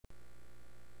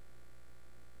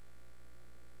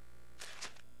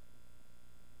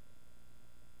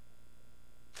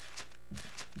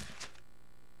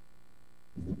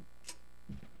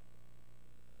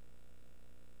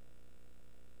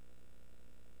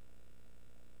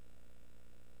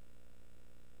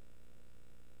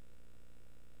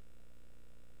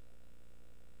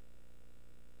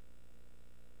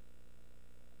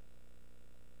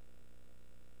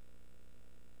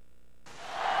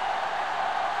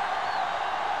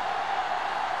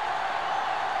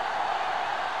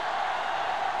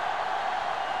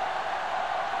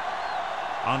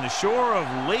on the shore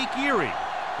of Lake Erie.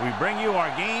 We bring you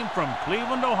our game from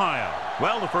Cleveland, Ohio.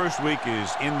 Well, the first week is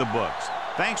in the books.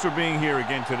 Thanks for being here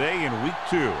again today in week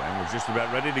 2, and we're just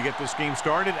about ready to get this game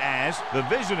started as the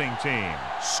visiting team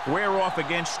square off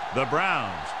against the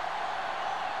Browns.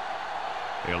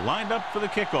 They're lined up for the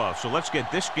kickoff, so let's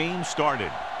get this game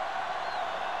started.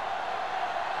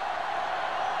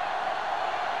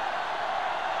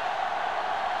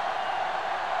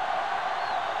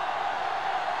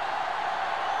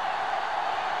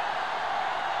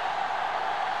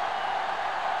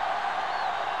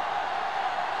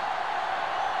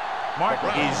 Martin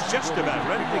is just about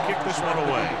ready to kick this one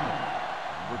away.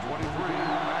 Number 23.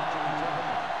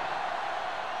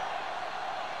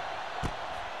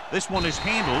 This one is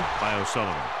handled by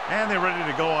O'Sullivan. And they're ready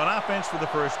to go on offense for the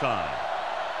first time.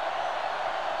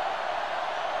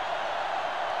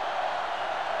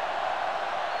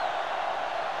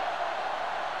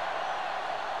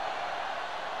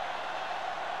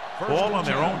 Ball on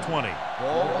their own 20.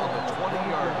 Ball on the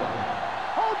 20-yard line.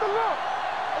 Hold the look.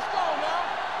 Let's go now.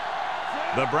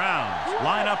 The Browns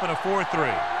line up in a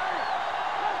 4-3.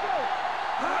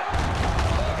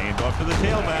 Hand off to the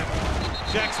tailback.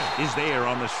 Jackson is there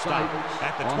on the stop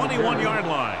at the 21-yard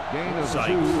line.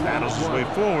 Sykes battles his way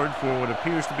forward for what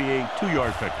appears to be a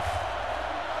 2-yard pickup.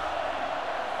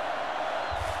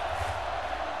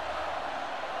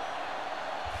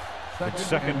 It's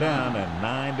second down and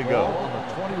 9 to go. On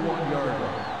the 21-yard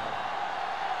line.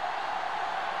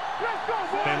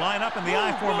 They line up in the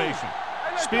I formation.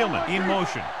 Spielman in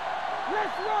motion.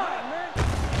 Let's run, man.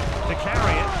 To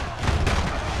carry it.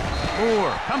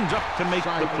 Moore comes up to make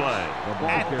the play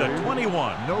at the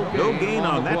 21. No gain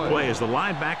on that play as the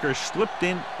linebacker slipped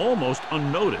in almost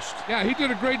unnoticed. Yeah, he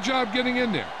did a great job getting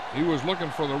in there. He was looking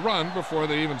for the run before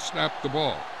they even snapped the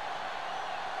ball.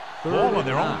 Ball on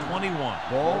their own 21.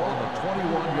 Ball on the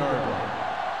 21-yard line.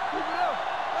 Keep it up.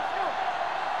 Let's go.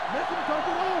 Let them come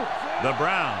it on. The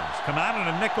Browns come out in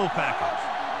a nickel package.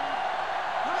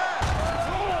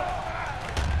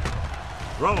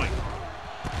 Throwing.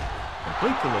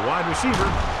 Complete to the wide receiver.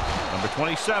 Number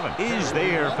 27 is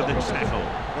there for the tackle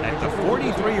at the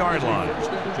 43-yard line.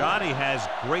 Johnny has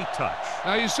great touch.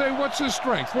 Now you say, what's his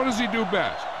strength? What does he do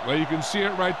best? Well, you can see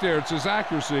it right there. It's his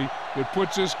accuracy that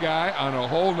puts this guy on a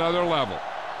whole nother level.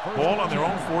 Ball on their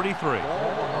own 43. Ball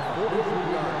on the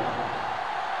 43-yard line.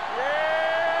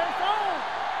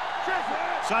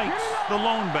 Sykes, the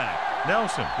lone back.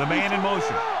 Nelson, the man in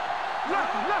motion.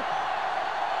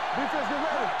 Defense, get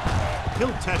ready.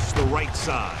 He'll test the right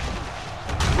side.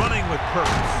 Running with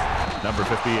purpose. Number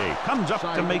 58 comes up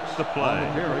to make the play.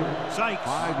 Sykes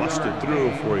busted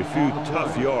through for a few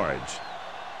tough yards.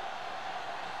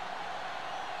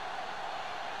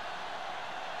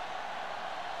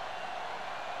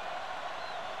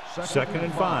 Second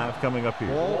and 5 coming up here.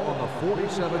 Ball on the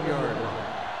 47-yard line.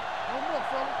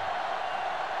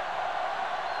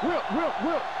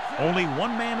 Whip. Only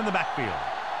one man in the backfield.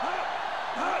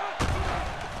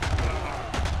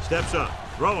 Steps up,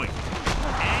 throwing,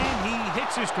 and he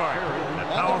hits his target.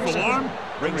 That powerful arm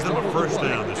brings them a first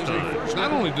down this time.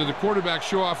 Not only did the quarterback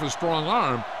show off his strong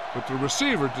arm, but the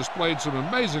receiver displayed some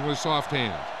amazingly soft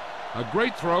hands. A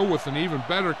great throw with an even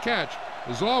better catch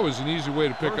is always an easy way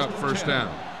to pick up first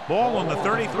down. Ball on the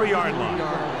 33-yard line.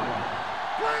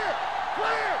 Clear.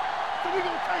 So we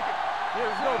gonna take it.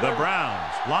 The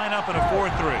Browns line up in a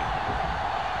 4-3.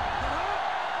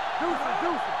 Deuce.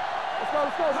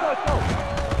 Let's go.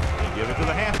 They give it to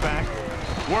the halfback.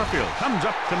 Warfield comes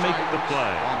up to make the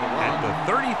play at the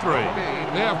 33.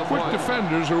 They have quick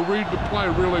defenders who read the play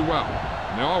really well,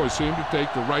 and they always seem to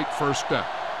take the right first step.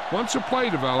 Once a play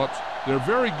develops, they're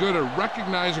very good at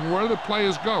recognizing where the play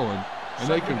is going, and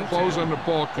they can close on the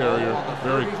ball carrier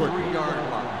very quickly.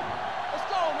 Let's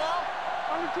go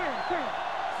now. On the 10.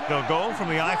 They'll go from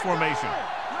the I formation.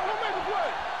 Don't make a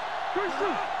play. Good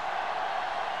shoot.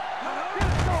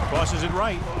 Crosses it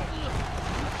right.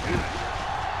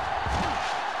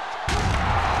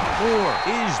 Moore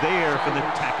is there for the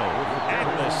tackle at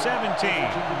the 17.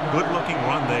 Good-looking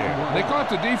run there. They caught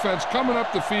the defense coming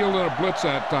up the field in a blitz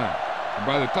that time. And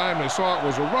by the time they saw it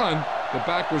was a run, the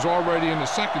back was already in the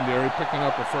secondary picking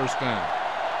up a first down.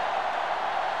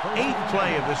 8th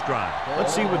play of this drive.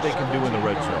 Let's see what they can do in the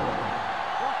red zone.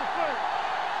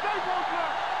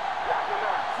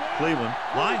 Cleveland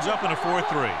lines up in a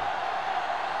 4-3.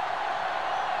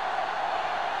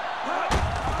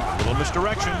 Little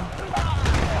misdirection.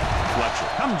 Fletcher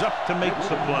comes up to make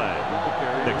the play.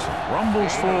 Dixon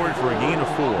rumbles forward for a gain of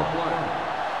 4.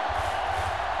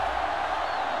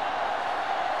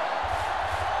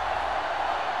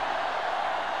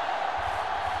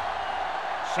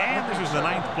 And this is the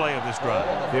 9th play of this drive.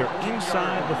 They're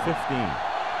inside the 15.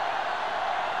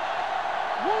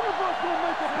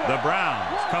 The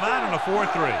Browns come out in a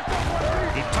 4-3.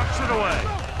 He tucks it away.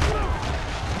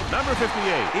 Number 58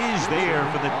 is there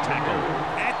for the tackle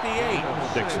at the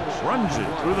 8. Dixon runs it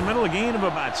through the middle, a gain of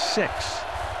about 6.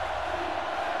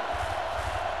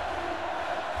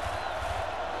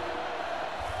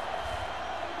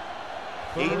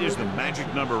 Eight is the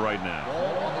magic number right now.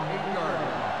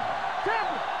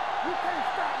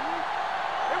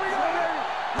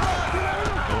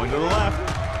 Going to the left.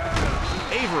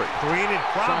 Avery created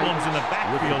problems in the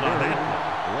backfield on that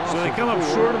play. So they come up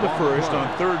short of the first on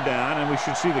 3rd down, and we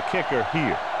should see the kicker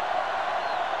here.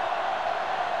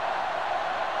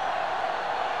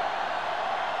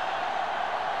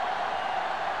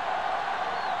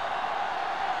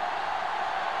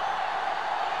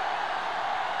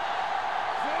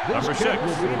 Number 6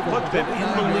 will put them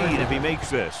in the lead if he makes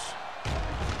this.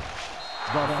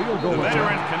 The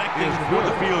veteran connecting for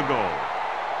the field goal.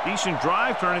 Decent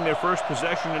drive, turning their first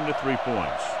possession into 3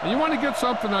 points. And you want to get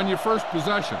something on your first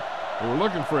possession. They were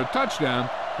looking for a touchdown,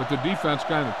 but the defense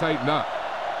kind of tightened up.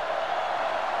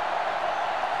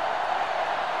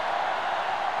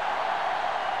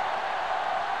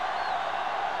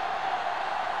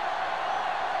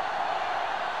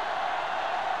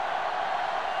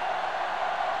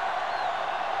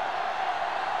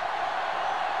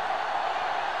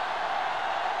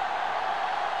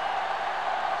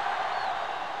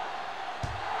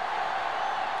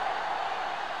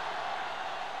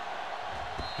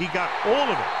 He got all of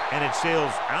it, and it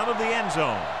sails out of the end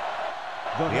zone.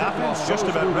 The offense just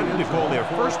about ready to call their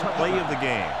first play of the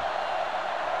game.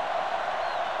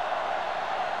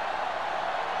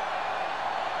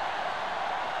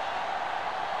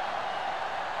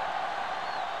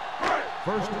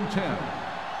 First and 10.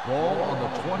 Ball on the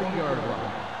 20-yard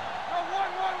line.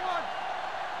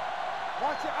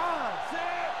 Watch your eyes.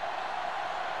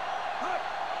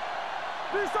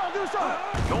 Do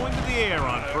something. Going to the air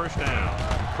on 1st down.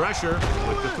 Pressure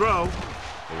with the throw.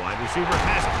 The wide receiver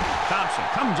has it. Thompson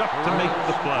comes up to make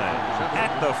the play at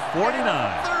the 49.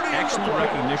 Excellent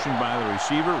recognition by the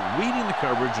receiver, reading the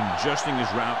coverage and adjusting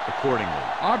his route accordingly.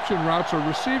 Option routes are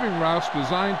receiving routes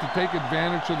designed to take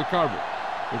advantage of the coverage.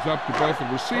 It's up to both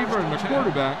the receiver and the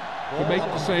quarterback to make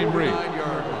the same read.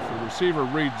 If the receiver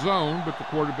reads zone, but the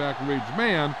quarterback reads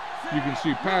man, you can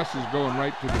see passes going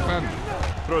right to defenders.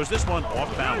 Throws this one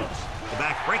off balance. The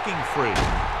back breaking free.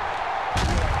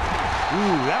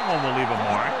 Ooh, that one will leave a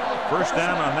mark. First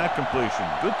down on that completion.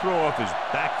 Good throw off his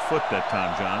back foot that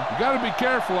time, John. You got to be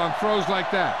careful on throws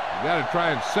like that. You got to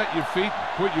try and set your feet and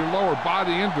put your lower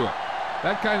body into it.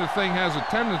 That kind of thing has a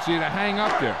tendency to hang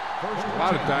up there. A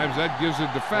lot of times that gives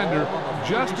a defender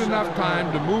just enough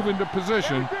time to move into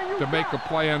position to make a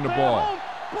play on the ball.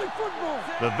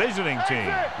 The visiting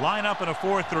team line up in a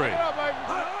 4-3.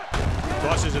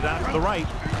 Tosses it out to the right.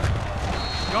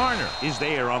 Garner is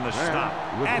there on the stop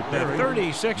at the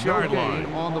 36-yard line.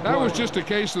 That was just a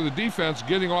case of the defense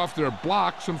getting off their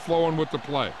blocks and flowing with the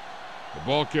play. The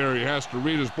ball carrier has to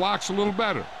read his blocks a little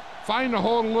better, find the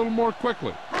hole a little more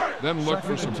quickly, then look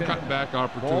for some cutback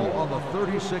opportunity. Ball on the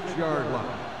 36-yard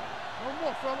line.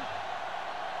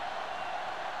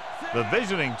 The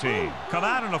visiting team come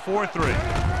out in a 4-3.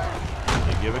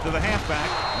 They give it to the halfback.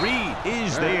 Reed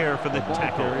is there for the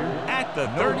tackle at the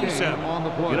 37.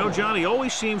 You know, John, he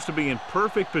always seems to be in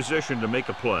perfect position to make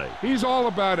a play. He's all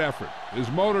about effort. His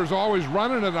motor's always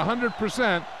running at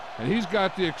 100%, and he's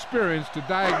got the experience to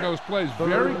diagnose plays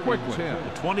very quickly.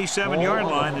 The 27-yard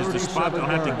line is the spot they'll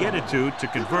have to get it to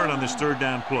convert on this 3rd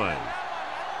down play.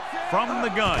 From the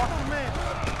gun.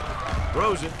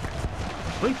 Throws it.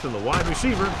 Complete to the wide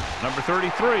receiver, number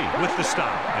 33, with the stop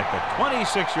at the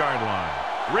 26-yard line.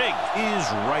 Riggs is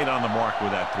right on the mark with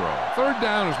that throw. 3rd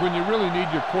down is when you really need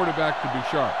your quarterback to be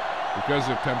sharp because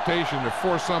the temptation to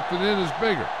force something in is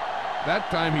bigger.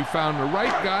 That time he found the right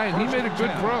guy and he made a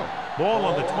good throw. Ball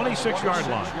on the 26-yard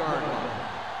line.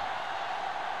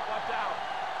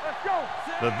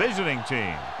 The visiting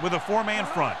team with a 4-man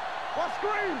front.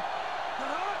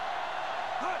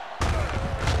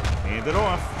 Hand it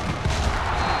off.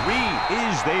 Reed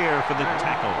is there for the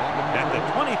tackle at the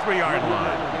 23-yard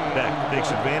line. Beck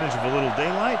takes advantage of a little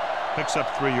daylight, picks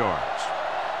up 3 yards.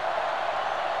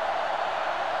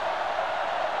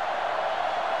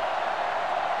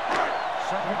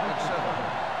 Second and 7.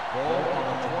 Ball on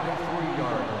the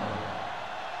 23-yard line.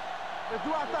 Let's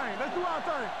do our thing. Let's do our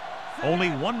thing. Only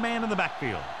one man in the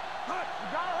backfield. You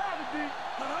gotta have it, D.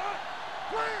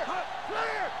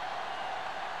 Clear.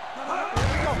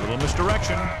 A little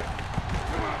misdirection.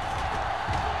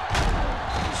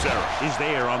 Sarah is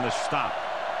there on the stop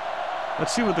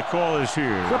Let's see what the call is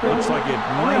here. Looks like it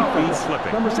might be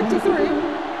flipping. Number 63.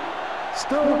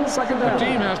 Still second down. The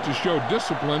team has to show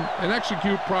discipline and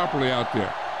execute properly out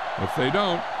there. If they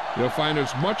don't, they'll find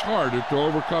it's much harder to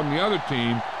overcome the other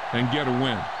team and get a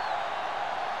win.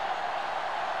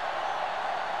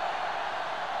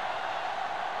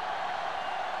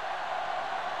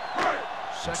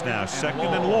 It's now second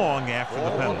and long after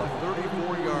the penalty.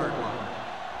 34-yard line.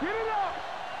 Get it up.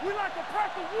 We like a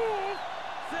pack of wolves.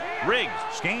 Riggs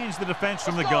scans the defense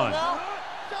from the gun.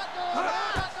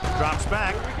 Drops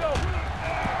back.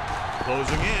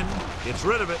 Closing in. Gets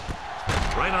rid of it.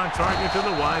 Right on target to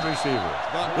the wide receiver.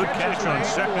 Good catch on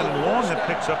second and long that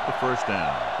picks up the first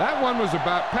down. That one was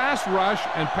about pass rush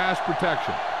and pass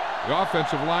protection. The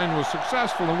offensive line was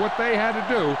successful in what they had to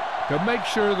do to make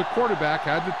sure the quarterback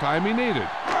had the time he needed.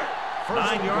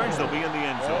 9 yards, they'll be in the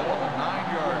end zone.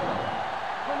 9-yard line.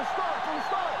 From the start.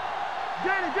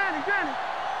 Danny.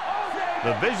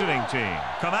 The visiting team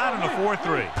come out in a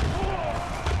 4-3.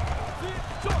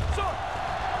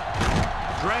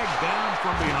 Dragged down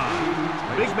from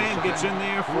behind. Big man gets in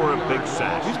there for a big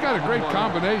sack. He's got a great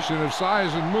combination of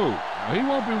size and move. Now, he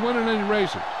won't be winning any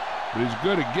races, but he's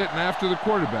good at getting after the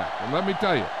quarterback. And let me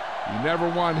tell you, you never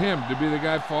want him to be the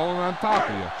guy falling on top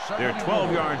of you. They're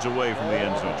 12 yards away from the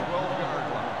end zone.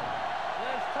 12-yard line.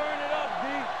 Let's turn it up, D.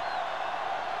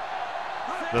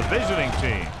 The visiting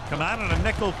team come out in a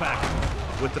nickel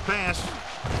package with the pass.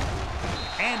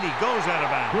 And he goes out of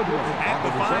bounds at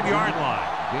the 5-yard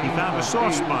line. He found a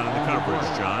soft spot in the coverage,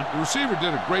 John. The receiver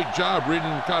did a great job reading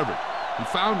the coverage. He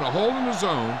found a hole in the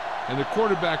zone, and the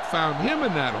quarterback found him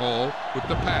in that hole with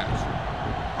the pass.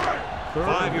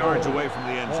 5 yards away from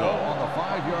the end Ball zone. on the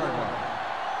 5-yard line.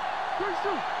 Quick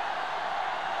shoot.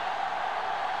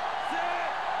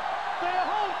 Stay at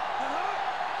home.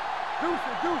 Deuce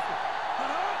it.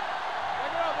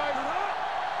 Take it up, baby.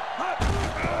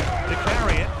 To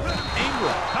carry it,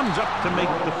 Ingram comes up to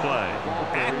make the play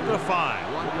at the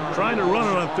 5. Trying to run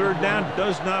it on third down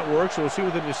does not work, so we'll see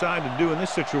what they decide to do in this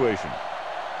situation.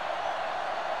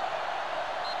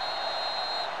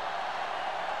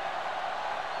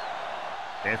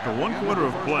 After 1 quarter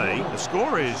of play, the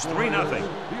score is 3-0.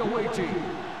 The away team.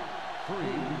 3.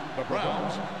 The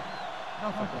Browns.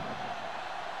 Nothing.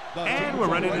 And we're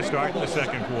ready to start the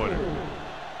second quarter.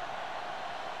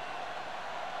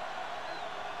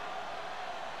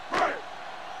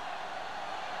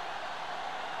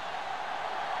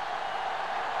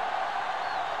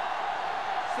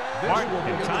 Martin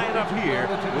can tie it up here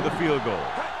with a field goal.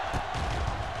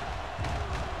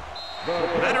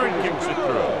 Veteran kicks it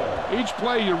through. Each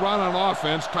play you run on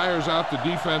offense tires out the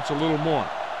defense a little more.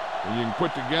 When you can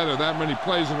put together that many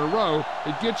plays in a row,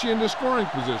 it gets you into scoring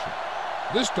position.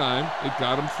 This time, it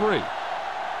got him free.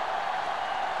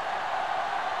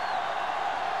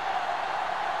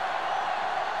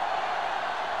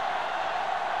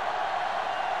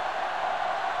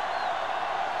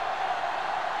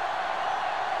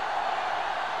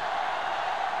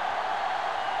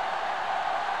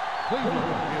 Cleveland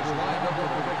is lined up for the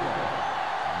kickoff.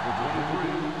 Number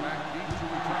 23, back deep to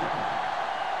return.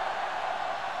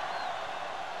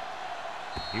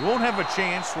 He won't have a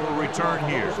chance for a return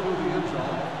here.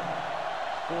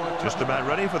 Just about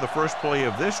ready for the first play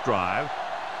of this drive.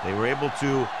 They were able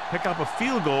to pick up a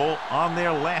field goal on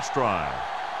their last drive.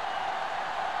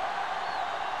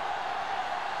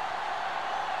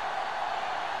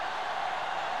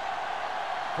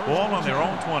 Ball on their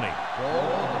own 20. Ball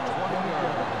on the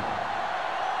 20-yard line.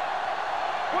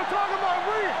 We're talking about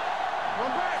Reed.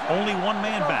 One back. Only one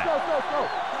man back. Go.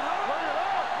 Bring it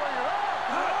up.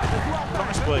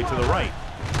 Cross play to the right.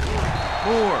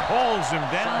 Moore holds him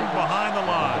down behind the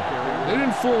line. They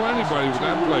didn't fool anybody with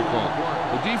that play call.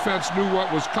 The defense knew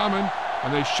what was coming,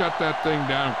 and they shut that thing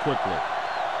down quickly.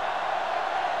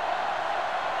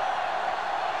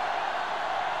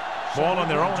 Ball on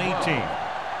their own 18.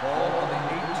 Ball on the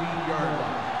 18-yard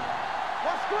line.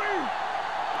 What screen?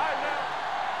 All right,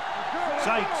 now.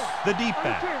 Sykes, the deep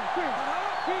back.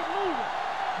 Keep moving.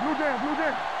 Blue down.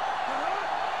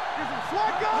 Get some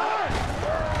slack on.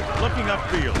 Looking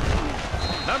upfield.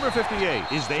 Number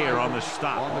 58 is there on the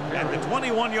stop at the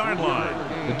 21-yard line.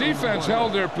 The defense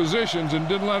held their positions and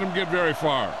didn't let them get very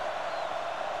far.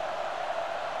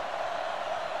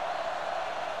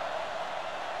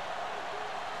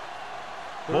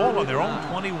 Ball on their own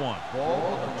 21. Ball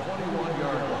on the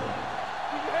 21-yard line.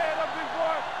 Keep your head up, big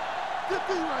boy. Good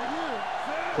thing right here.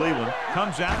 Cleveland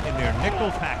comes out in their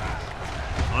nickel package.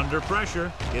 Under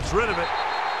pressure, gets rid of it.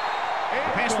 The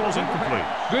pass ball's incomplete.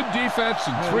 Good defense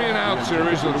and 3-and-out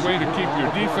series are the way to keep your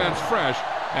defense fresh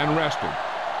and rested.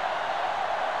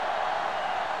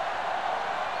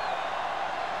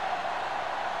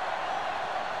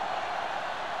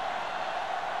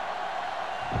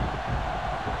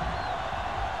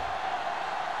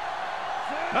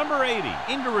 Number 80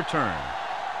 into return.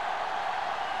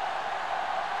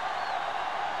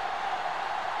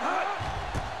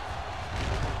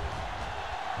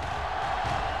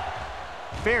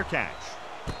 Fair catch.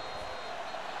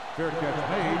 Fair catch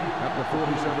made at the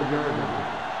 47-yard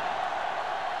line.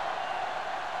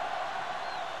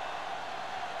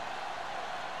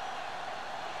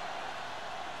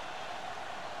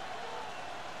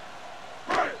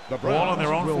 The Ball on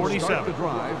their own will 47. start the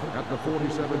drive at the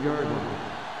 47-yard line.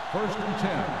 1st and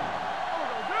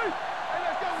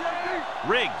 10.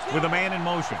 Riggs with a man in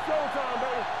motion.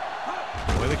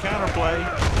 With a counter play.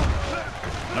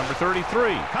 Number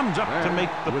 33 comes up to make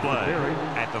the play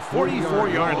at the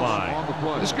 44-yard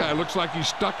line. This guy looks like he's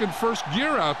stuck in first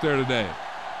gear out there today.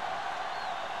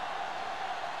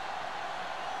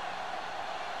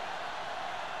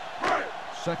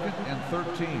 Second and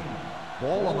 13.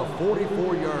 Ball on the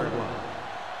 44-yard line.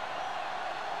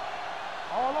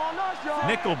 All on us, y'all.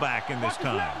 Nickelback in this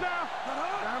time.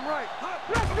 Damn right.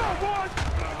 Let's go, boys.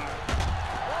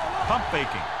 Pump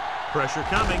faking. Pressure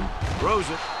coming. Throws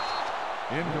it.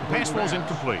 Pass ball's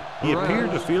incomplete. He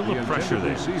appeared to feel the pressure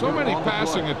there. So many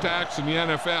passing attacks in the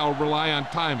NFL rely on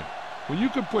timing. When you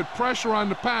can put pressure on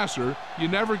the passer, you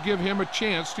never give him a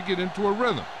chance to get into a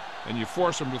rhythm, and you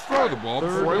force him to throw the ball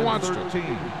before he wants to.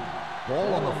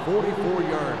 Ball on the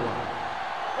 44-yard line.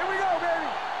 Here we go,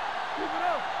 baby. Keep it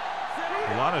up.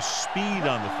 A lot of speed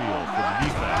on the field for the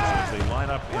defense as they line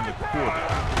up in the quarter.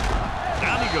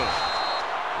 Down he goes.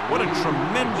 What a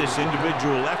tremendous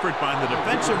individual effort by the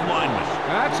defensive lineman.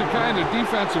 That's the kind of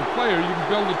defensive player you can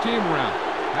build a team around.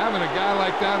 Having a guy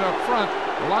like that up front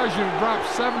allows you to drop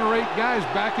 7 or 8 guys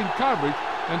back in coverage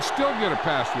and still get a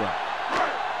pass rush.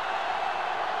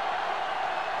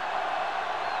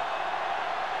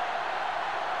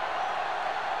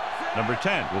 Number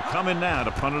 10 will come in now to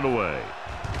punt it away.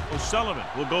 O'Sullivan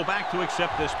will go back to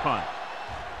accept this punt.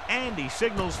 And he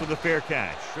signals for the fair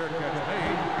catch. Fair catch made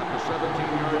at the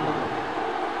 17-yard line.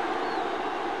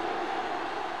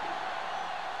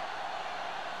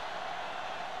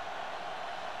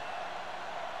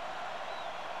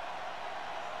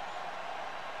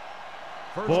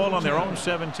 Ball on their own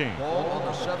 17. Ball on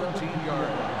the 17-yard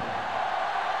line.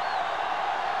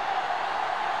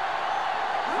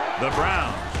 The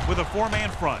Browns with a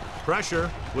 4-man front.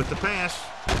 Pressure with the pass.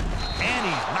 And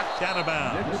he's knocked out of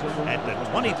bounds at the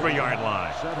 23-yard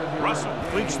line. Russell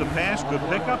completes the pass. Good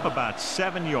pickup, about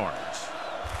 7 yards.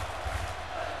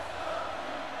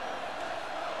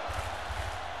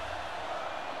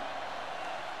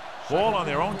 Ball on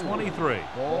their own 23.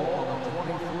 Ball on the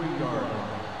 23-yard line.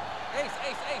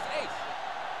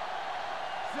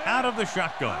 Out of the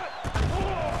shotgun.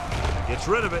 Gets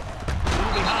rid of it.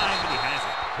 Still behind, but he has it.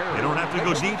 They don't have to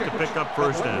go deep to pick up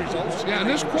first down. Yeah, and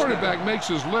this quarterback makes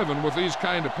his living with these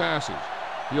kind of passes.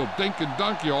 He'll dink and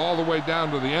dunk you all the way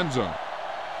down to the end zone.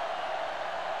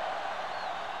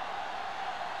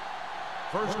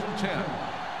 1st and 10.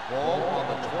 Ball on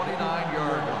the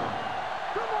 29-yard line.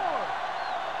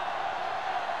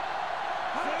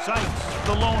 Sights,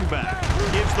 the lone back,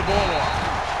 gives the ball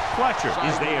off. Fletcher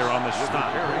is there on the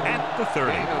stop at the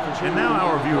 30. And now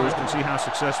our viewers can see how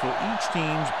successful each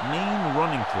team's main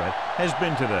running threat has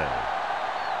been today.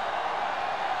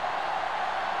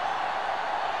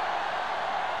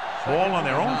 Ball on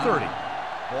their own 30.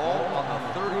 Ball on the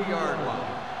 30-yard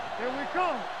line. Here we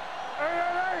come.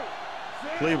 Hey.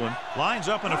 Cleveland lines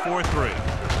up in a 4-3.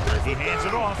 He hands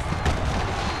it off.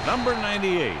 Number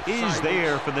 98 is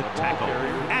there for the tackle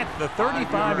at the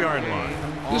 35-yard line.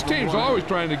 This team's always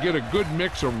trying to get a good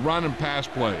mix of run and pass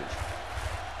plays.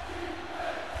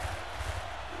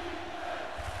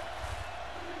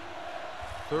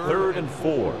 Third and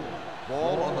 4.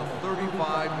 Ball on the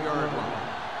 35-yard line.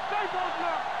 Stay both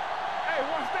up. Hey,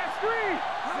 watch that screen.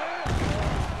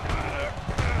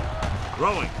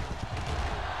 Throwing.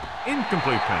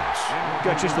 Incomplete pass.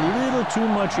 Got just a little too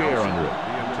much air under it.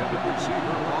 The intended receiver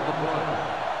on the play.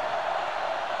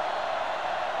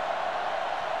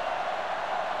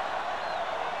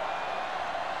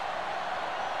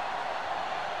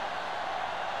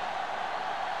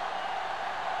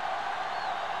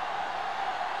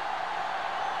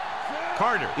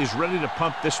 Carter is ready to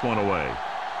punt this one away.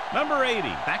 Number 80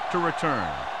 back to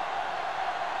return.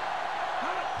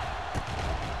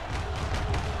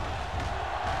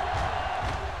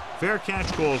 Fair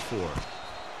catch called for.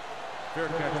 Fair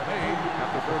catch made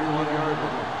at the 31-yard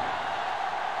line.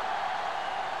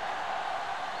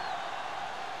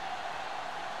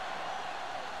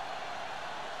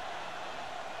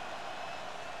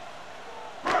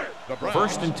 The Browns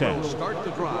 1st and 10. will start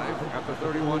the drive at the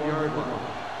 31-yard line.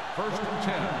 1st and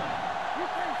 10. You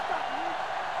can't stop me.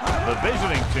 The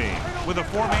visiting team with a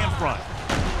 4-man front.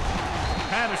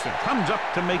 Patterson comes up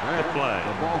to make the play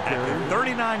at the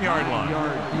 39-yard line.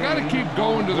 You got to keep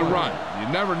going to the run. You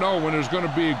never know when there's going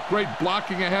to be great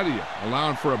blocking ahead of you,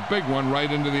 allowing for a big one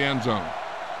right into the end zone.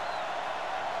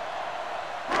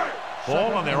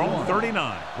 Ball on their own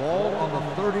 39. Ball on the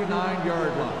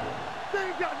 39-yard line. They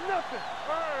ain't got nothing.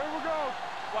 All right, here we go.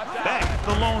 Back,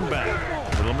 the lone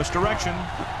back. Little misdirection.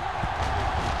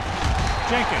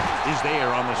 Jenkins is there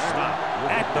on the stop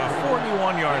at the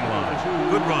 41-yard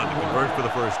line. Good run to convert for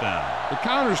the first down. The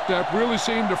counter step really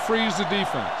seemed to freeze the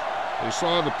defense. They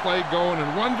saw the play going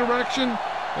in one direction,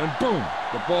 and boom,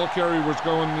 the ball carrier was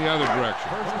going in the other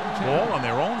direction. Ball on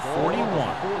their own 41.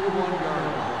 41-yard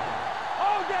line.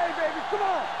 All day, baby. Come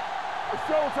on. It's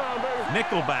showtime, baby.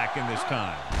 Nickelback in this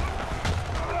time.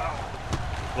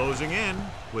 Closing in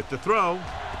with the throw.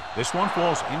 This one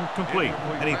falls incomplete,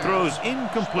 and he throws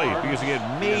incomplete because he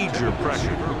had major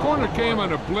pressure. The corner came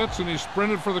on a blitz, and he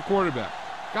sprinted for the quarterback.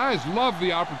 Guys love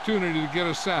the opportunity to get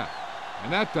a sack,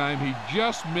 and that time he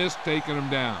just missed taking him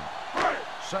down.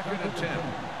 2nd and 10.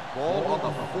 Ball on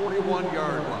the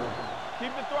 41-yard line.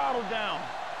 Keep the throttle down.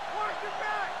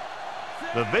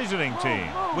 The visiting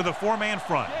team with a 4-man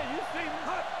front. Yeah, you see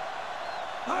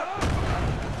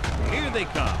me. Here they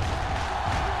come.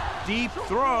 Deep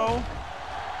throw.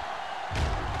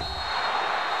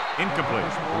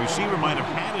 Incomplete. The receiver might have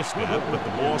had a step, but the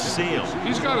ball sailed.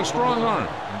 He's got a strong arm,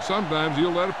 and sometimes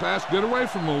he'll let a pass get away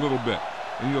from him a little bit,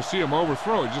 and you'll see him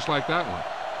overthrow it just like that one.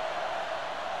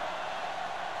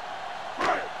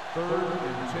 3rd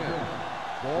and 10.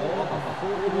 Ball on the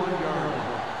 41-yard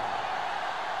line.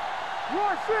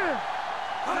 Rush in.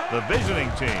 The visiting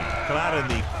team come out in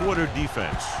the quarter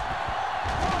defense.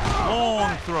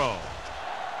 Long throw.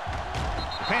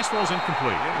 The pass falls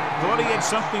incomplete. Thought he had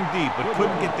something deep, but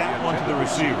couldn't get that one to the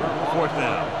receiver. 4th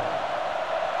down.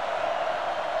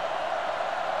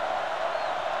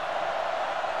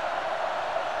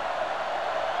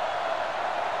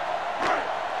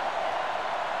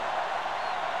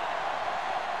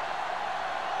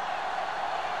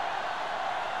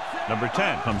 Number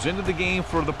 10 comes into the game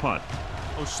for the punt.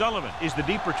 O'Sullivan is the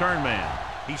deep return man.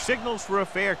 He signals for a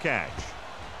fair catch.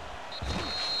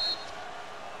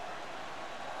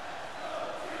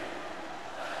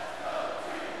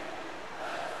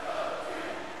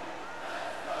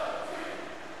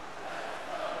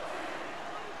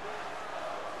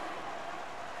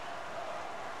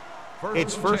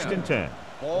 It's 1st and 10.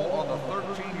 Ball on the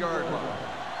 13-yard line.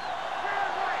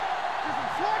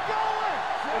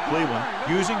 Cleveland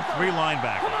using 3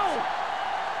 linebackers.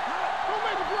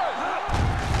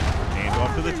 Hand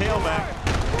off to the tailback.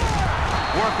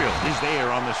 Warfield is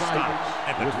there on the stop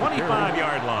at the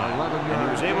 25-yard line. And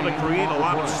he was able to create a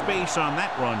lot of space on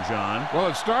that run, John. Well,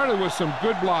 it started with some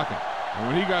good blocking. And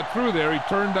when he got through there, he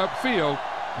turned upfield,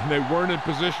 and they weren't in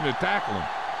position to tackle him.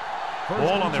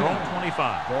 Ball on their own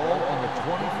 25. Ball on the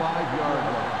 25-yard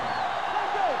line.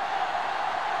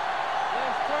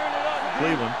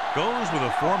 Cleveland goes with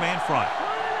a 4-man front.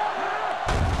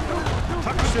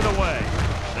 Tucks it away.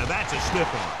 Now that's a stiff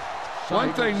one.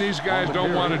 One thing these guys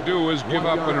don't want to do is give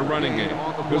up in a running game,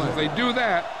 because if they do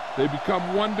that, they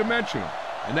become one-dimensional,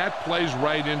 and that plays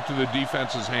right into the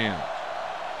defense's hands.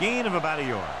 Gain of about a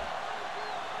yard.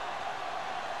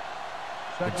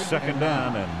 It's 2nd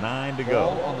down and 9 to go.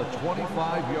 Ball on the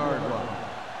 25-yard line.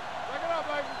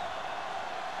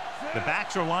 The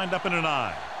backs are lined up in an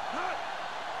I.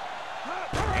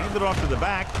 Hand it off to the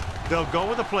back. They'll go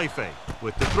with a play fake.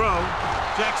 With the throw,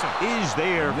 Jackson is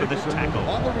there for the tackle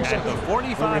at the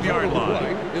 45-yard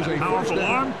line. A powerful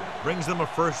arm brings them a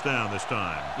 1st down this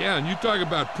time. Yeah, and you talk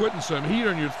about putting some heat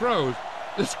on your throws.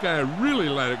 This guy really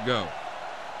let it go.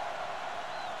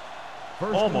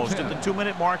 Almost at the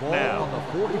 2-minute mark Ball now. on the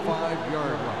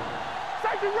 45-yard line.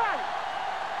 Take it right.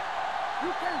 You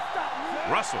can't stop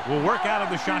me. Russell will work out of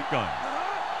the shotgun.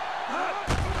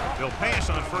 He'll pass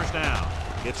on 1st down.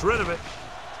 Gets rid of it.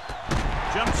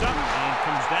 Jumps up and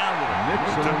comes down with it.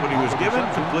 Took what he was given,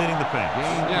 completing the pass.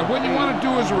 Yeah, what you want to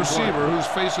do as a receiver who's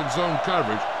facing zone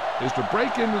coverage is to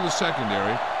break into the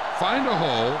secondary, find a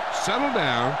hole, settle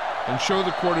down, and show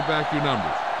the quarterback your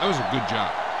numbers. That was a good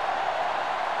job.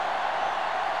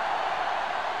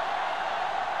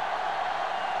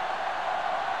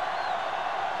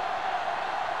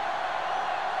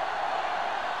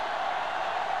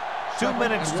 Two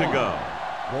minutes to go.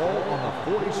 Ball on the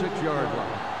 46-yard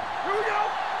line. Here we go.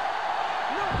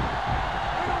 No.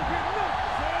 They don't get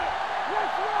nothing.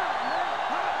 Let's ride, man.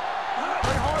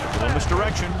 Little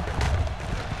misdirection.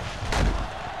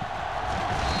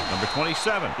 Number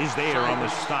 27 is there on the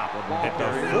stop at the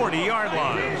 40-yard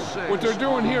line. What they're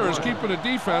doing here is keeping the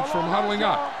defense from huddling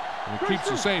up. And it keeps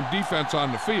the same defense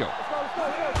on the field.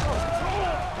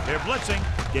 They're blitzing.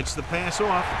 Gets the pass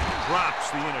off.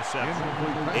 Drops the interception.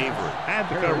 Avery had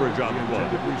the coverage on the play.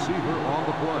 Receiver on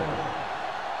the play.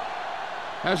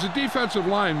 As a defensive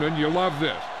lineman, you love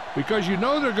this because you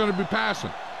know they're going to be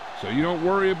passing. So you don't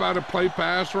worry about a play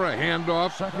pass or a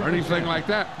handoff or anything like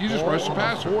that. You just rush the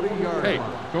passer. Hey,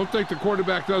 don't think the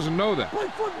quarterback doesn't know that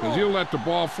because he'll let the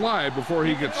ball fly before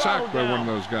he gets sacked by one of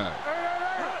those guys.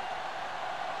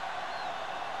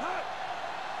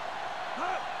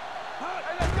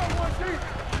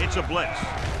 It's a blitz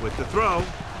with the throw.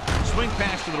 Swing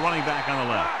pass to the running back on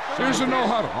the left. Here's a no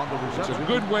huddle. It's a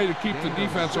good way to keep the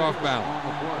defense off balance.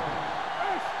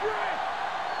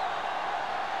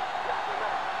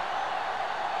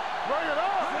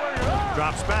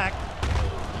 Drops back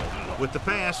with the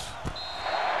pass.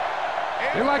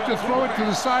 They like to throw it to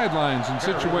the sidelines in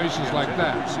situations like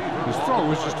that. His throw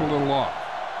was just a little off.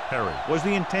 Perry was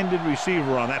the intended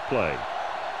receiver on that play.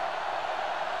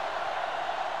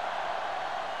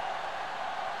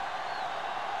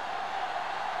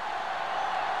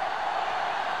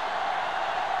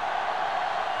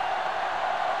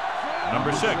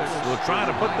 Number 6 will try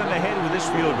to put them ahead with this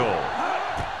field goal.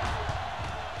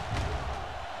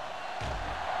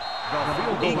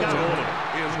 He got hold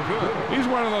of it. He's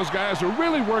one of those guys who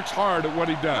really works hard at what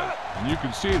he does. And you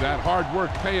can see that hard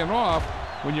work paying off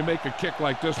when you make a kick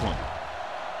like this one.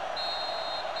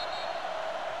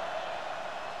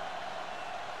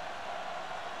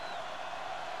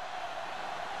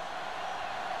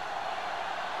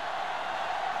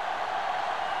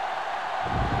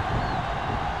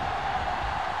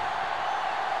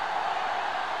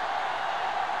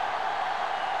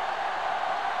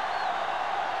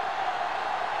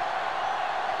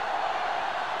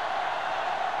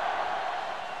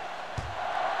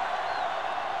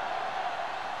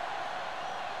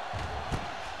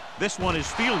 This one is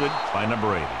fielded by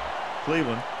number 80.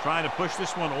 Cleveland trying to push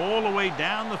this one all the way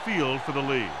down the field for the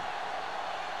lead.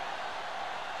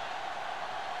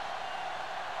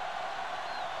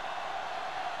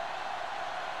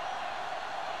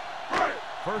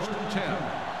 First and 10.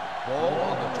 Ball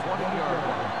on the 20-yard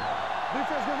line.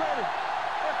 Defense, get ready.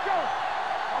 Let's go.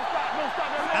 Don't stop. Don't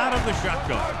stop. Out of the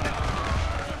shotgun.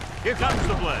 Here comes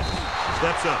the blitz.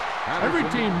 Steps up. Every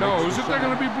team knows that they're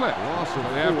going to be blitzed. So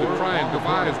they have to try and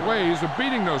devise ways of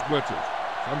beating those blitzes.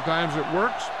 Sometimes it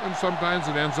works, and sometimes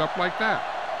it ends up like that.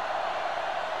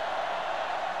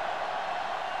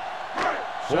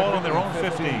 Ball on their own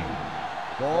 15.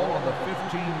 Ball on the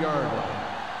 15-yard line.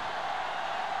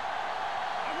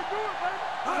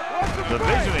 The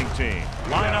visiting team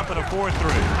line up at a 4-3.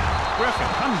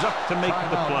 Griffin comes up to make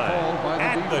the play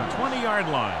at the 20-yard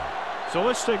line. So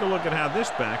let's take a look at how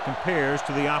this back compares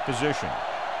to the opposition.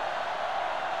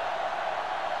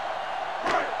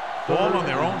 Ball on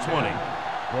their own 20.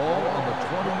 Ball on the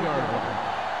 20-yard line.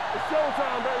 It's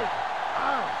showtime, baby.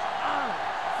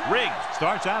 Riggs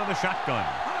starts out of the shotgun.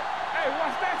 Hey,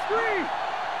 watch that screen.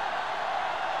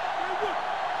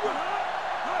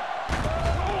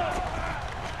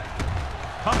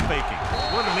 Pump faking.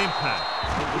 What an impact.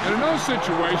 And in those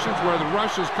situations where the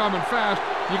rush is coming fast,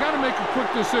 you got to make a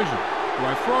quick decision. Do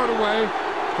I throw it away,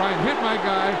 try and hit my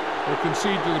guy, or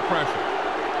concede to the pressure?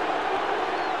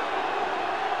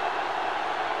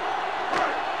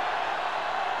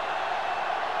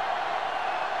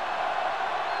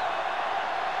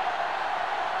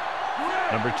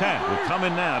 Number 10 will come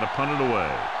in now to punt it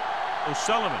away.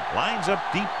 O'Sullivan lines up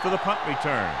deep for the punt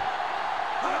return.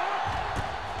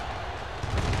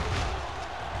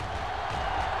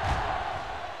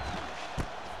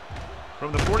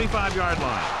 From the 45-yard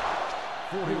line.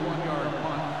 41-yard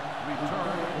punt.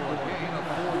 Return for a gain of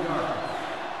 4 yards.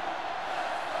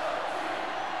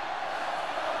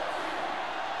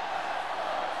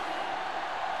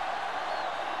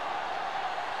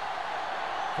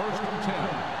 First and 10.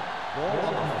 Ball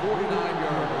on the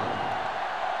 49-yard line.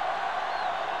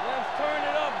 Let's turn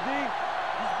it up, D.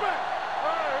 He's back.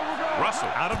 All right, here we go.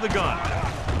 Russell out of the gun.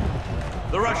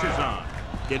 The rush is on.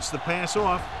 Gets the pass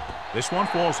off. This one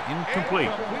falls incomplete.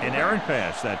 An errant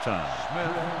pass that time. Smith,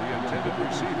 the intended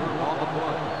receiver, on the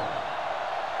play.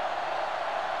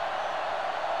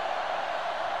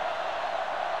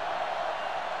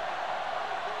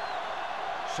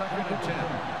 Second and 10.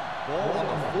 Ball on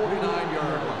the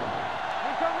 49-yard line.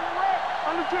 We're coming to right.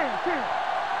 On the 10.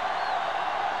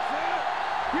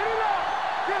 Get it up.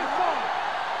 Get it forward.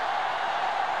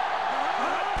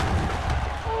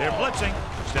 They're blitzing.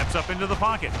 Steps up into the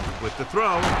pocket with the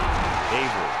throw.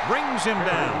 Avery brings him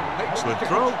down. Good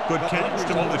throw, good catch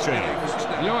to move the chains.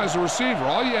 You know, as a receiver,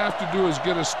 all you have to do is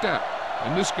get a step,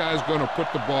 and this guy's going to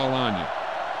put the ball on you.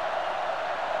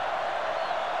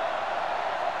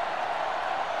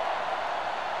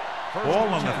 Ball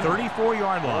on the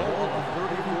 34-yard line.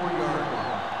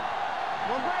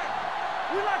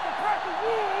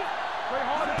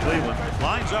 Cleveland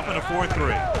lines up in a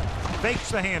 4-3.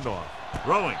 Fakes the handoff.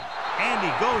 Throwing. And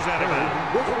he goes out of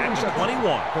bounds at the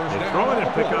 21. They throw it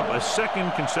and pick up a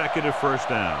second consecutive first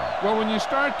down. Well, when you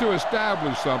start to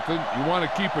establish something, you want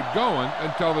to keep it going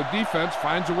until the defense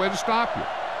finds a way to stop you.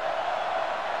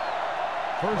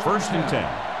 First and 10.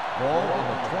 Ball on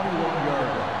the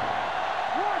 21-yard line.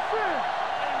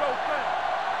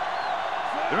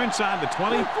 They're inside the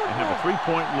 20 and have a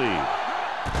 3-point lead.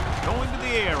 Going to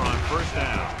the air on first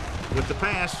down. With the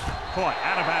pass, caught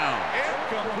out of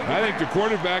bounds. I think the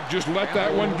quarterback just let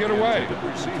that one get away.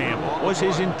 Campbell was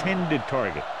his intended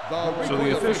target. So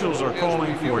the officials are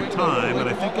calling for time, and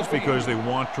I think it's because they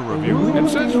want to review it. And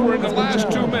since we're in the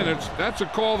last 2 minutes, that's a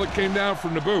call that came down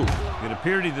from the booth. It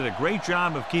appeared he did a great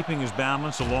job of keeping his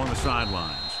balance along the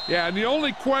sidelines. Yeah, and the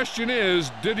only question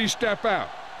is, did he step out?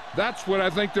 That's what I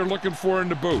think they're looking for in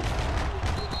the booth.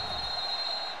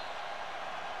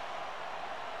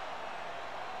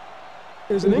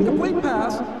 Is an incomplete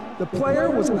pass. The player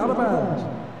was out of bounds.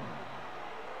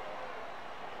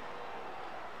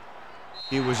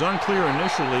 It was unclear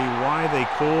initially why they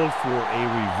called for a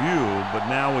review, but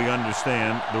now we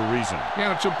understand the reason.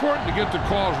 Yeah, it's important to get the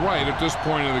calls right at this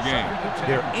point of the game.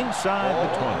 They're inside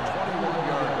the 20.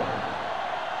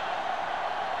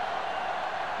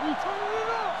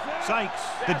 Sykes,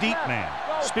 the deep man.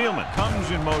 Spielman comes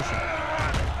in motion.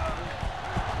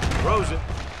 Throws it.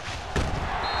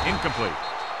 Incomplete.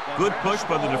 Good push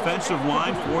by the defensive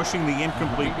line, forcing the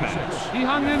incomplete pass. He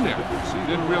hung in there. He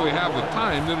didn't really have the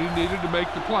time that he needed to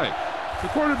make the play. The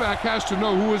quarterback has to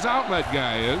know who his outlet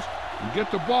guy is and get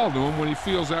the ball to him when he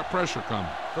feels that pressure coming.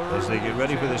 As they get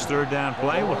ready for this third down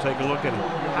play, we'll take a look at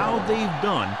how they've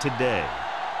done today.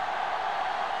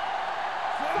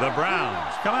 The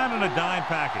Browns come out in a dime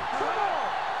package.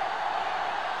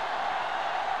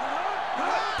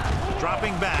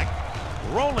 Dropping back,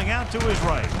 rolling out to his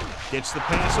right. Gets the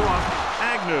pass off.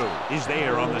 Agnew is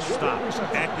there on the stop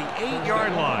at the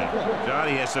 8-yard line.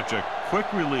 Johnny has such a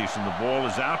quick release, and the ball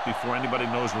is out before anybody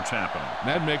knows what's happening.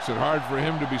 That makes it hard for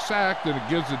him to be sacked, and it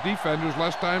gives the defenders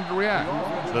less time to react.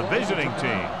 The visiting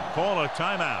team call a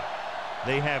timeout.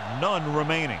 They have none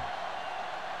remaining.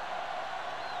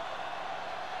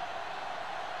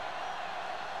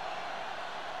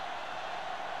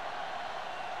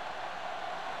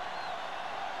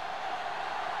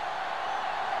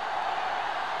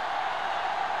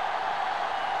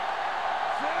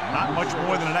 Not much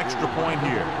more than an extra point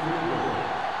here.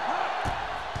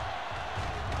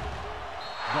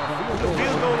 The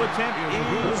field goal attempt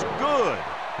is good.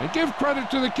 And give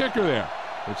credit to the kicker there.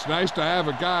 It's nice to have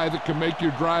a guy that can make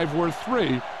your drive worth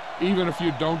 3, even if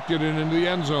you don't get it into the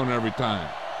end zone every time.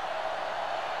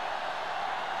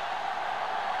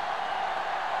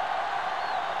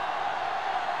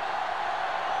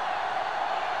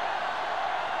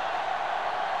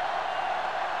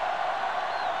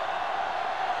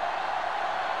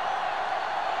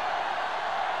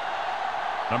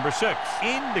 Number 6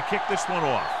 in to kick this one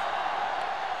off.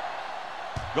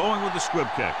 Going with the squib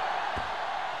kick.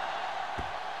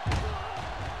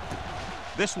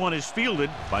 This one is fielded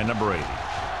by number 80.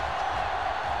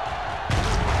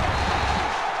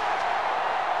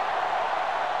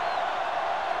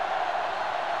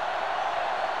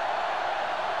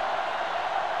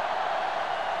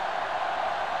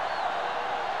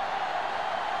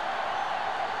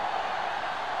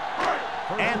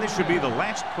 And this should be the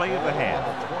last play of the half.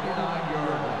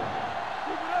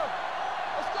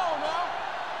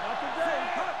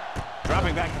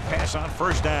 Dropping back to pass on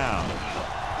first down.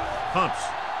 Pumps.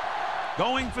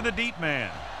 Going for the deep man.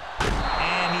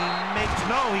 And he makes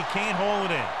no, he can't hold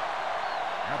it in.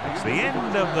 It's the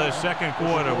end of the second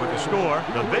quarter with the score.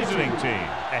 The visiting team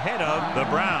ahead of the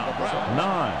Browns.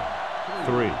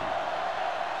 9-3.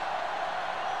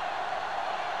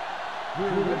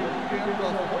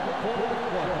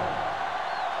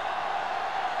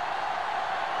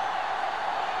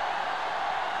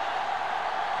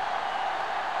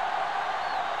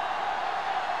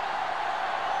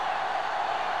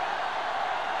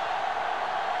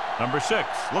 Number 6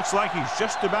 looks like he's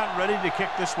just about ready to kick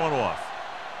this one off.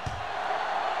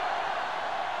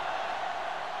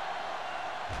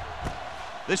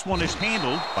 This one is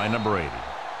handled by number 80.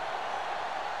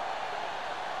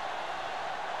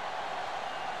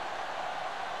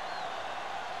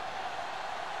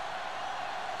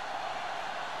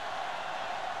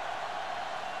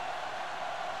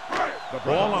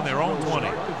 Ball on their own 20. Start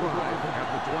the drive at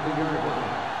the 20-yard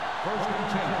line. First and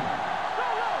 10.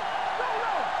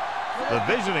 The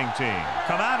visiting team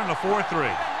come out in a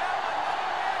 4-3.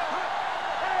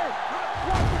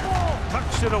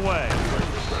 Tucks it away.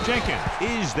 Jenkins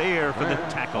is there for the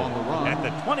tackle at the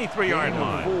 23-yard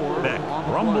line. Beck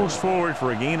rumbles forward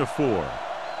for a gain of 4.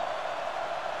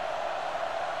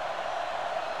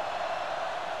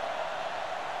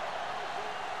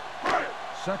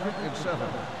 Second and 7.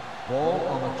 Ball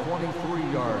on the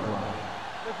 23-yard line.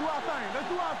 Let's do our thing. Let's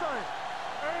do our thing.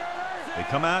 They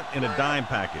come out in a dime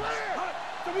package.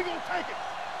 So we gonna take it.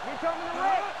 We coming to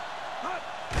right.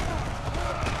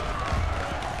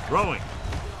 Throwing.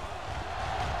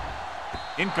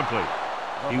 Incomplete.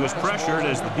 He was pressured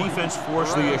as the defense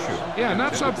forced the issue. Yeah, and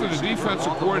that's something the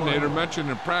defensive coordinator mentioned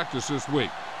in practice this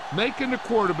week. Making the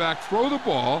quarterback throw the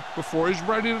ball before he's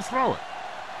ready to throw it.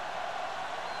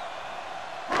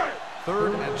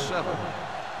 Third and 7.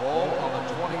 Ball on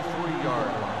the 23-yard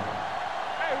line.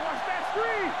 Hey, watch that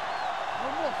screen.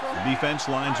 One more, The fella. defense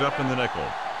lines up in the nickel.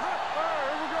 Here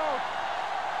we go.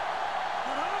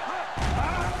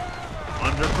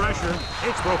 Under pressure,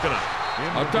 it's broken up.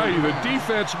 I'll tell you, the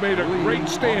defense made a great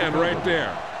stand right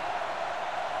there.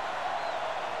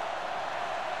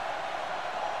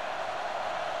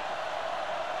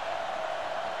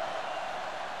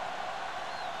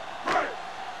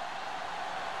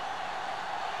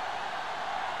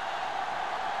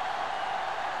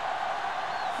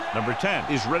 Number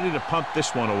 10 is ready to pump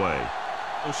this one away.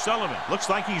 O'Sullivan looks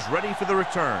like he's ready for the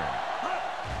return.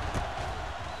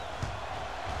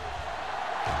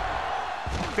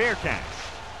 Fair catch.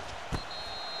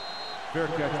 Fair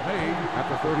catch made at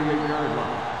the 38-yard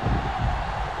line.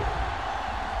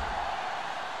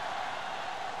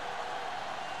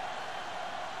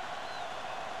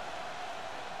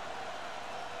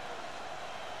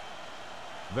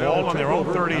 Ball on their own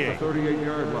 38. At the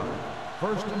 38-yard line.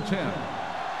 First and 10.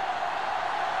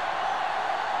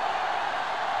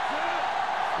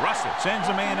 Russell sends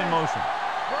a man in motion.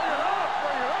 Bring it up.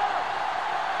 Bring it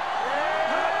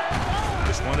up.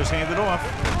 This one is handed off.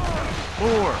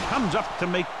 Moore comes up to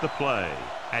make the play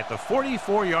at the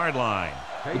 44-yard line.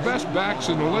 The best backs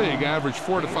in the league average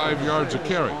 4 to 5 yards a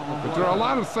carry, but there are a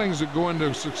lot of things that go into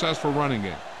a successful running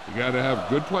game. You got to have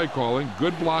good play calling,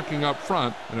 good blocking up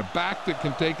front, and a back that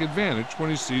can take advantage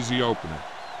when he sees the opening.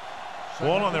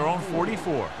 Ball on their own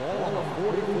 44. Ball on the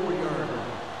 44-yard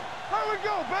line. Here we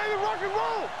go, baby. Rock and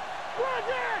roll. Run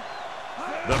that.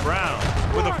 The Browns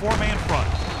with a 4-man front.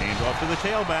 Hand off to the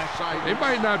tailback. They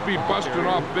might not be busting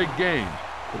off big games,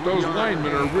 but those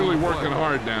linemen are really working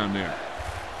hard down there.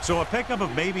 So a pickup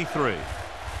of maybe 3.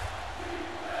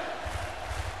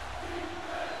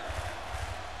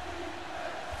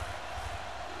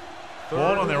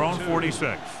 Ball on their own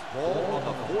 46. Ball on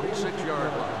the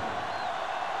 46-yard line.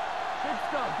 Big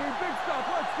stop, big stop.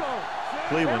 Let's go.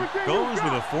 Cleveland Everything goes you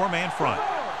with a got. 4-man front.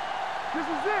 This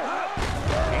is it.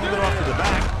 Hand it off to the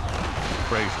back.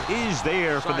 Frazier is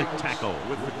there for the tackle.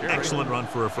 Excellent run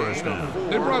for a first down.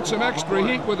 They brought some extra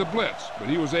heat with the blitz, but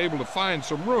he was able to find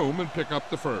some room and pick up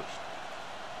the first.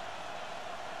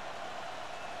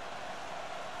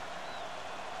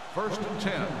 First and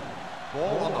 10.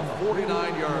 Ball on the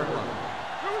 49-yard line.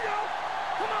 Here we go.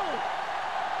 Come on.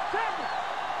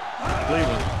 Tackle.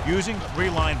 Cleveland using 3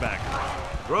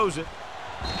 linebackers. Throws it.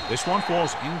 This one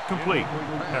falls incomplete.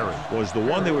 Harris was the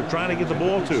one they were trying to get the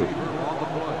ball to. On the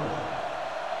play.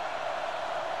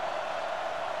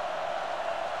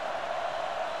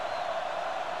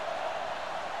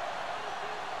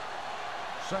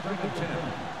 Second and 10.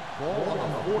 Ball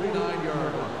on the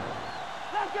 49-yard line.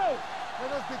 Let's go.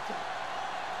 Let us big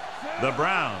time. The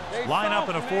Browns line up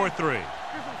in a 4-3. Get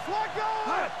some slot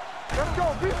going. Let's go.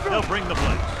 Be They'll bring the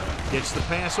blitz. Gets the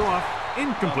pass off.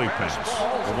 Incomplete pass.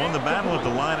 They won the battle at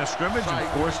the line of scrimmage and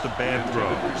forced a bad throw.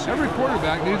 Every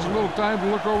quarterback needs a little time to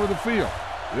look over the field.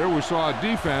 There we saw a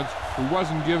defense who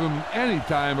wasn't given any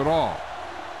time at all.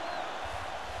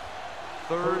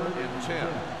 Third and 10.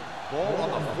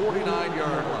 Ball on the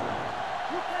 49-yard line.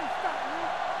 You can't stop me.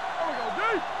 There we go,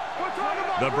 D. We're talking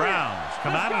about The three. Browns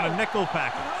come out in a nickel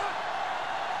package.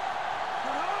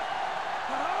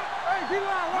 Hey,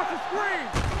 D-line, watch the screen.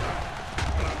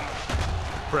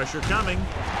 Pressure coming.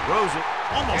 Throws it.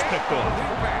 Almost picked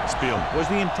off. Spielman was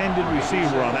the intended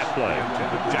receiver on that play.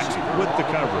 Jackson with the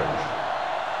coverage.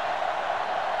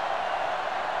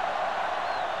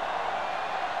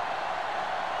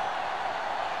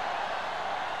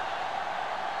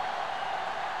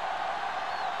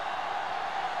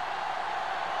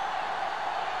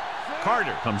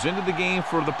 Carter comes into the game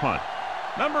for the punt.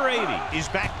 Number 80 is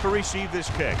back to receive this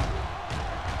kick.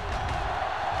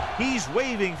 He's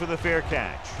waving for the fair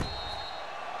catch.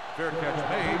 Fair catch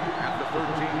made at the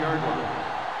 13-yard line.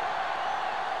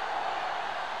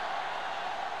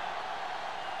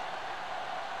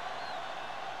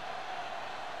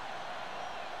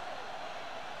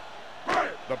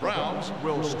 The Browns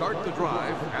will start the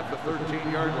drive at the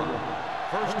 13-yard line.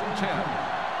 1st and 10.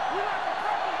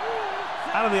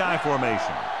 Out of the I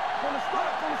formation.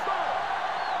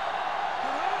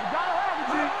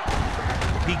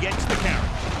 He gets the carry.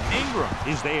 Ingram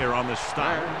is there on the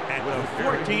stop at the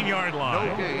 14-yard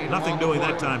line. Nothing doing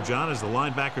that time, John, as the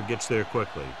linebacker gets there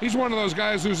quickly. He's one of those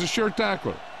guys who's a sure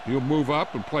tackler. He'll move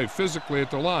up and play physically at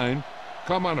the line,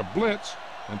 come on a blitz,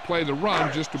 and play the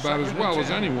run just about as well as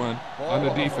anyone on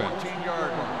the defense.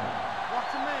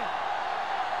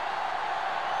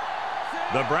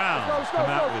 The Browns come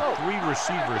out with 3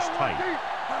 receivers tight.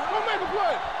 Don't make a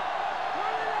play.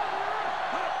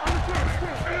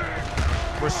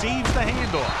 Receives the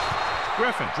handoff.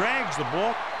 Griffin drags the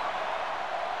ball.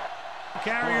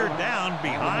 Carrier down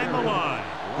behind the line.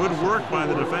 Good work by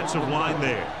the defensive line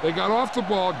there. They got off the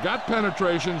ball, got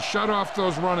penetration, shut off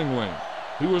those running lanes.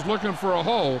 He was looking for a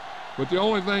hole, but the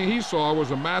only thing he saw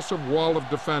was a massive wall of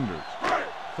defenders.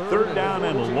 3rd down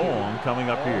and long coming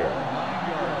up here.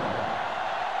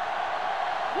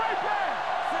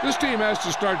 This team has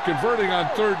to start converting on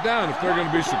 3rd down if they're going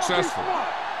to be successful.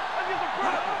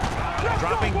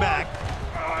 Dropping back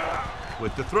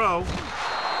with the throw.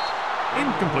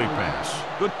 Incomplete pass.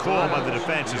 Good call by the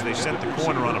defense as they set the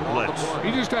corner on a blitz.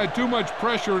 He just had too much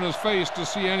pressure in his face to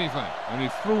see anything, and he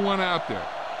threw one out there.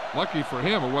 Lucky for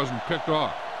him, it wasn't picked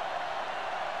off.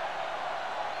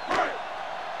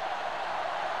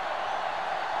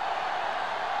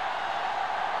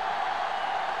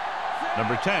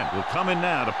 Number 10 will come in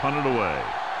now to punt it away.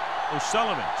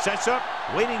 O'Sullivan sets up,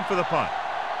 waiting for the punt.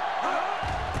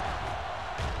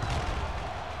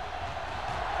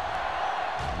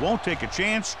 Won't take a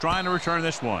chance trying to return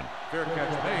this one. Fair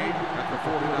catch made at the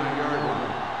 49-yard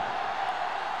line.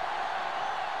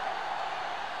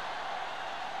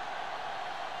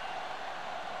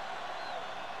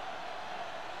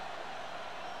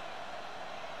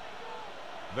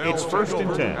 It's 1st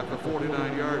and 10. At the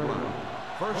 49-yard line.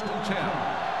 1st and 10.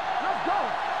 Let's go.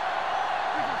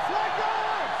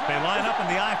 They line up in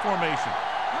the I formation.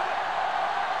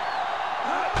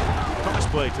 Toss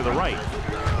play to the right.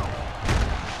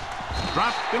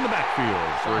 Dropped in the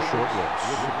backfield for a short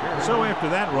loss. So after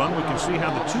that run, we can see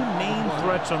how the 2 main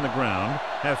threats on the ground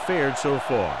have fared so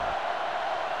far.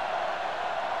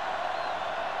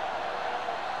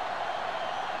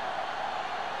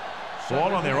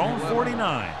 Ball on their own 49.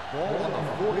 Ball on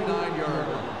the 49-yard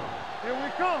line. Here we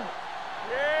come.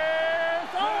 Yes,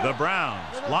 The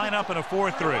Browns line up in a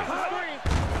 4-3.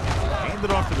 Hand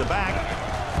it off to the back.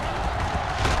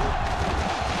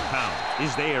 Pound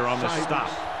is there on the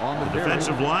stop. The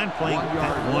defensive line playing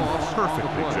that one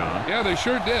perfectly, John. Yeah, they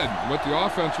sure did. What the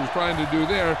offense was trying to do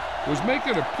there was make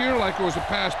it appear like it was a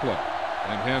pass play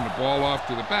and hand the ball off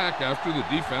to the back after the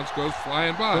defense goes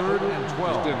flying by. 3rd and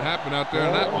 12. Just didn't happen out there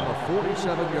in that one. On the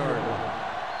 47-yard line.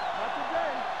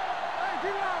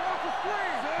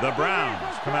 The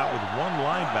Browns come out with 1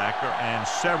 linebacker and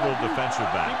several defensive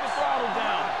backs.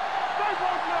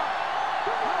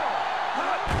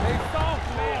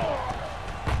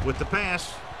 With the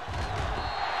pass.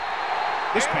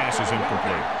 This pass is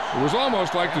incomplete. It was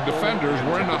almost like the defenders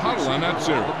were in the huddle on that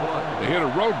series. They hit a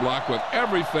roadblock with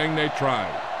everything they tried.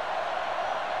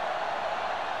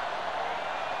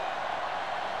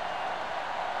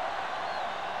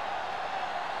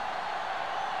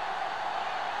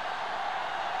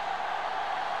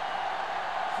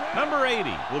 Number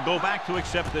 80 will go back to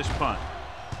accept this punt.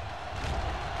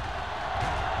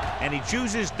 And he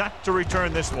chooses not to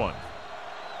return this one.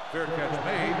 Fair catch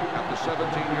made at the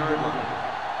 17-yard line.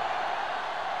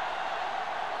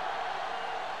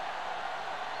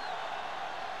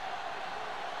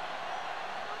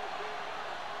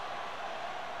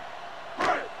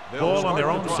 Ball on their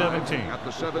own 17. At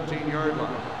the 17-yard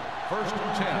line. 1st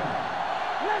and 10.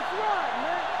 Let's run,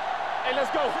 man. Hey,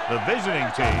 let's go. The visiting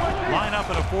team line up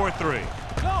in a 4-3.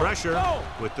 Pressure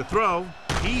with the throw.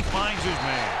 He finds his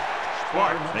man.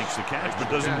 Sparks makes the catch but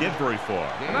doesn't get very far.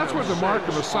 And that's what the mark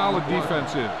of a solid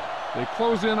defense is. They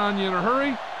close in on you in a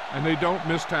hurry, and they don't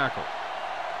miss tackle.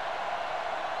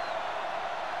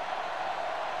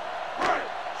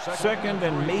 2nd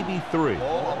and maybe 3.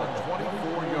 Ball on the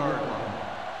 24-yard line.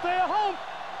 Stay at home.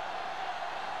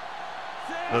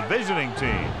 The visiting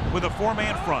team with a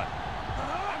 4-man front.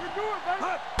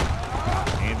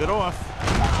 Hand it off.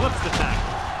 Flips the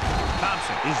tackle.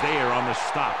 Thompson is there on the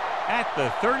stop at the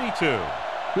 32.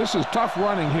 This is tough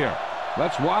running here.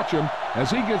 Let's watch him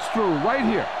as he gets through right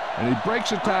here. And he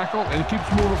breaks a tackle and keeps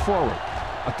moving forward.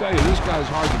 I'll tell you, this guy's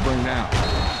hard to bring down.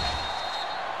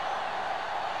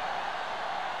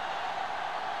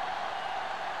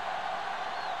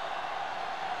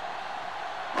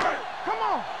 Come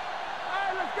on. All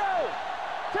right, let's go.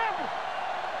 Temple.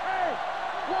 Hey,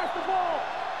 watch the ball.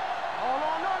 All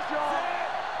on us, y'all.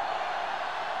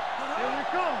 Here we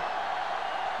come.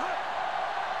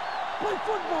 Play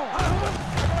football.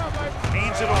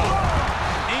 Hands it off.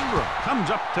 Ingram comes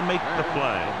up to make the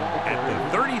play at the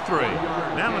 33.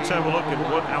 Now let's have a look at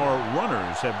what our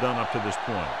runners have done up to this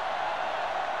point.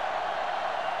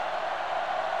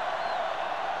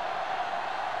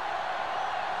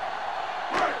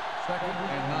 Second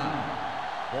and 9.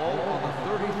 Ball on the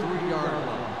 33-yard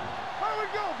line. Here we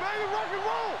go, baby. Rock and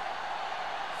roll.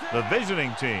 The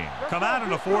visiting team come out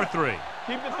in a 4-3.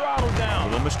 Keep the throttle A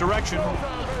down. little misdirection.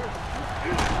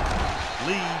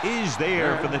 Lee is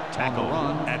there for the tackle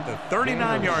at the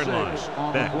 39-yard line.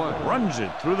 Beck runs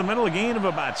it through the middle, a gain of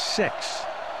about 6.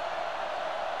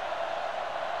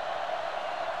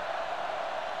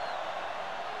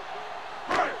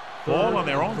 Ball on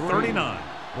their own 39.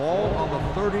 Ball on the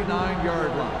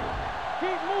 39-yard line.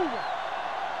 Keep moving.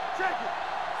 Check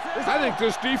it. I think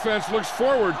this defense looks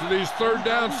forward to these third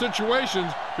down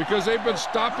situations because they've been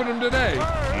stopping them today.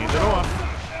 Hands it off.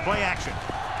 Play action.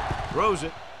 Throws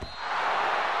it.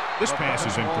 This pass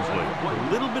is incomplete.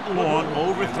 A little bit long,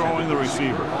 overthrowing the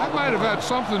receiver. That might have had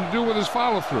something to do with his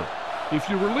follow-through. If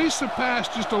you release the pass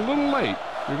just a little late,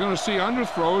 you're going to see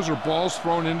underthrows or balls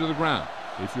thrown into the ground.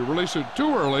 If you release it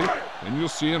too early, then you'll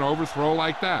see an overthrow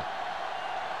like that.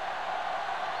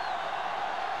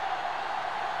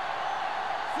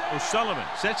 O'Sullivan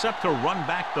sets up to run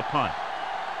back the punt.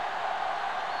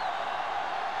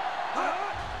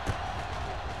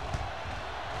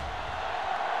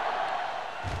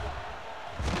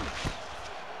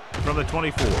 From the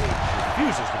 24,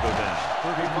 refuses to go down.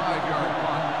 35-yard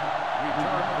punt.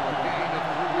 Return for a gain of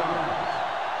 3 yards.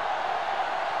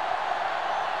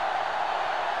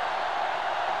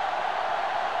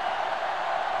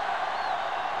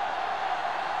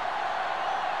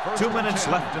 First 2 and minutes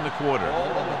 10. left in the quarter.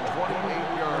 Ball on the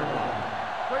 28-yard line.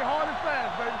 Play hard and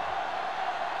fast, baby.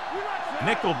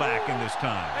 Nickelback in this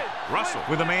time. Russell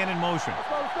with a man in motion.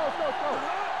 Let's go.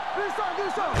 Do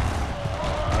something.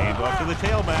 Hand off to the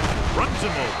tailback. Runs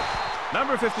him over.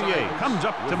 Number 58 comes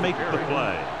up to make the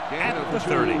play at the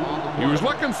 30. He was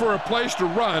looking for a place to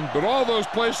run, but all those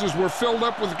places were filled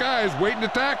up with guys waiting to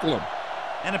tackle him.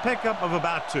 And a pickup of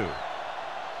about 2.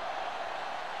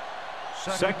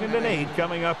 Second and 8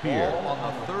 coming up here. Ball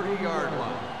on the 30-yard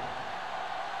line.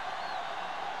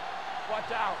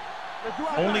 Watch out.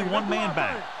 Only one man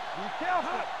back. Be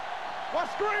careful. Watch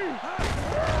screen.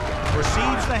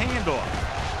 Receives the handoff.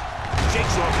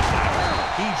 Shakes off the tackle.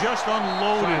 He just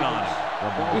unloaded on it.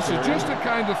 This is just the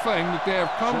kind of thing that they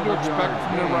have come to expect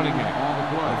from their running game.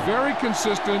 A very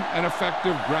consistent and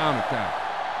effective ground attack.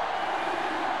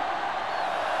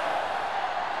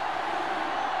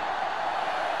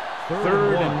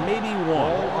 Third and maybe 1.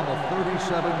 Ball on the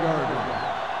 37-yard line.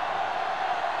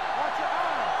 Watch your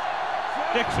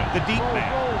eyes. Dixon, the deep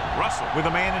man. Russell with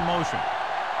a man in motion.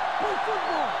 Play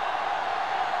football.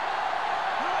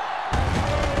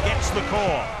 Gets the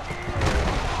call.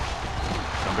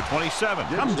 Number 27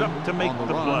 comes up to make the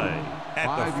play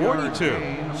at the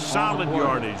 42. Solid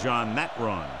yardage on that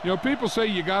run. You know, people say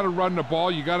you got to run the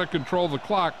ball, you got to control the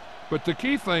clock, but the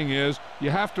key thing is you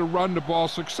have to run the ball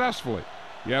successfully.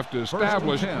 You have to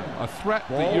establish a threat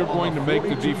that you're going to make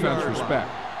the defense respect.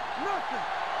 Nothing.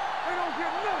 They don't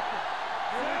get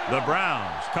nothing. The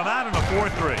Browns come out in a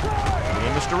 4-3.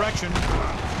 In this direction.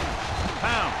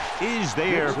 Pound is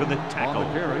there for the tackle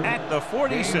at the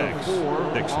 46.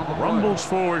 Dixon rumbles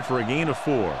forward for a gain of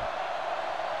 4.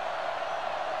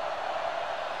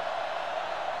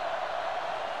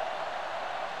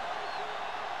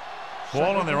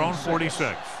 Ball on their own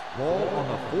 46. Ball on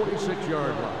the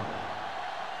 46-yard line.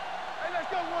 Hey,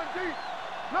 let's go one deep.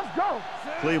 Let's go.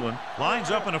 Cleveland lines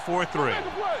up in a 4-3. Make a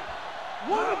play.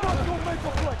 One of us gonna make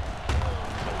a play.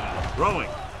 Throwing.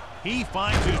 He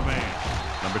finds his man.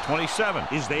 Number 27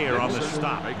 is there on the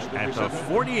stop at the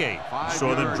 48.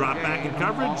 Saw them drop back in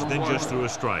coverage, then just threw a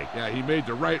strike. Yeah, he made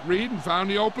the right read and found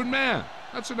the open man.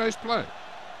 That's a nice play.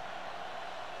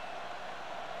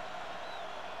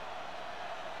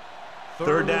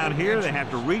 Third down here, they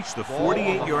have to reach the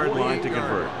 48-yard line to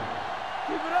convert.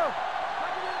 Keep it up.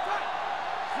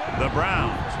 The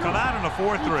Browns come out in a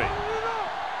 4-3.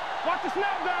 Watch the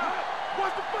snap down.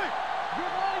 Watch the fake.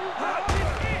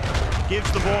 gives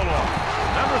the ball off.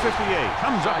 Number 58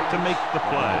 comes up to make the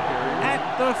play at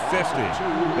the 50.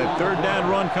 That third down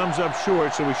run comes up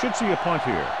short, so we should see a punt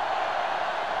here.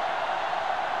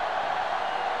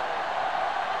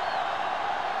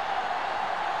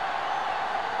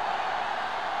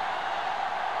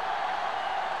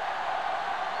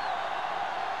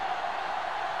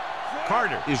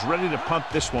 Carter is ready to punt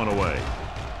this one away.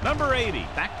 Number 80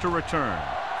 back to return.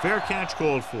 Fair catch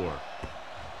called for.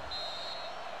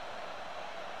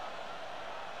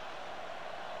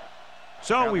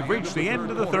 So we've reached the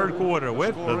end of the third quarter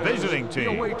with the visiting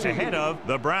team ahead of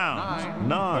the Browns.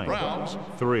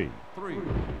 9-3.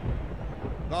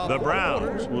 The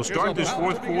Browns will start this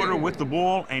fourth quarter with the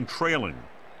ball and trailing.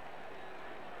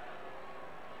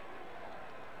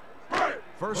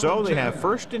 So they have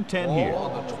 1st and 10 here.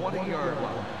 On the 20-yard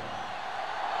line.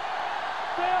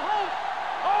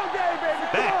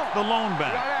 Back, the lone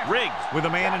back. Riggs with a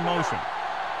man in motion.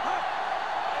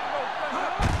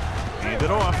 Hand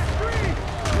it off.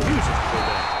 Uses it for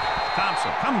that.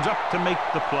 Thompson comes up to make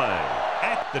the play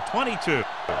at the 22.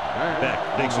 Beck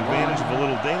takes advantage of a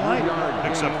little daylight,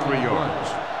 picks up 3 yards.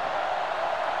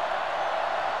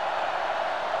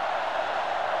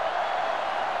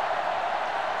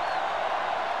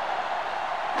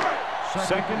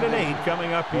 Second and 8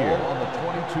 coming up here. On the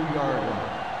 22-yard line.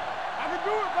 I can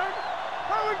do it, baby.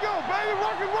 There we go, baby.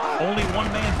 Rock and roll. Only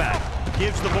one man back.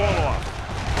 Gives the ball off.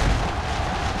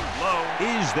 Low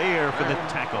is there for the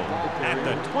tackle at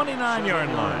the 29-yard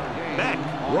line. Beck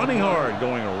running hard,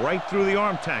 going right through the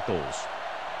arm tackles.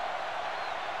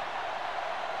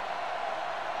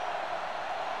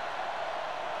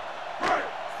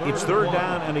 It's third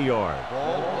down and a yard.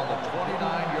 Ball on the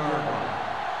 29-yard line.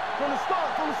 From the start.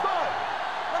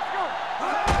 Let's go.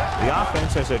 The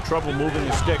offense has had trouble moving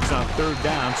the sticks on third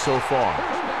down so far.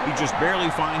 He just barely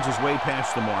finds his way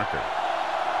past the marker.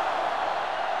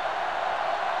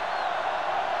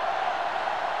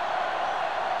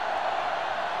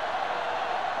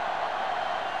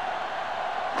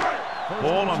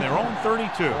 Ball on their own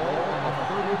 32. Ball on the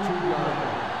 32-yard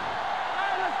line.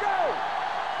 Hey, let's go.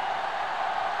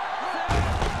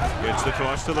 Gets the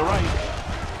toss to the right.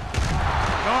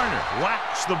 Garner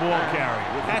whacks the ball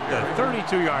carrier at the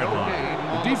 32-yard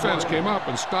line. The defense came up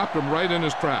and stopped him right in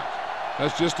his tracks.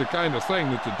 That's just the kind of thing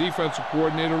that the defensive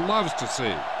coordinator loves to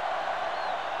see.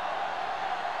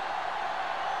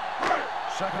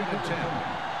 2nd and 10.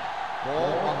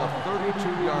 Ball on the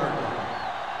 32-yard line.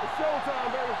 It's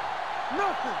showtime, baby.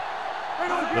 Nothing.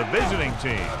 The visiting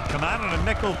team come out in a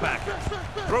nickel package.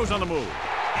 Throws on the move.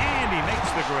 And he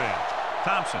makes the grab.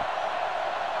 Thompson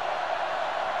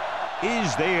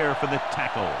is there for the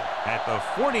tackle at the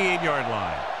 48-yard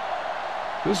line.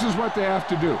 This is what they have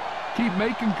to do. Keep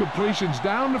making completions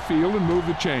down the field and move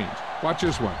the chains. Watch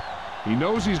this one. He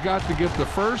knows he's got to get the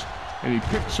first, and he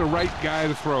picks the right guy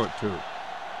to throw it to.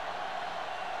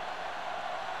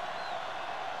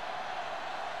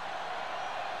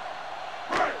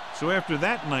 So after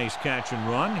that nice catch and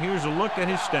run, here's a look at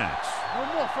his stats. One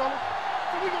more, fella.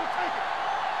 So we gonna take it.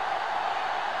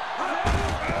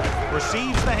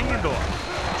 Receives the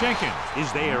handoff. Jenkins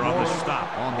is there on the stop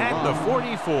at the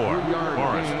 44.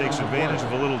 Morris takes advantage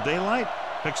of a little daylight,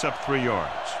 picks up 3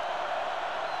 yards.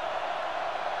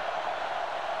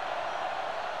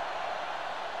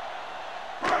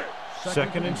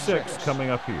 Second and 6 coming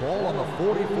up here. Ball on the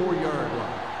 44-yard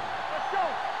line. Let's go.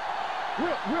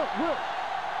 Whip.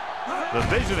 The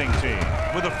visiting team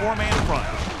with a 4-man front.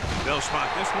 They'll spot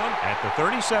this one at the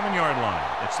 37-yard line.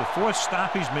 It's the 4th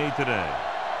stop he's made today.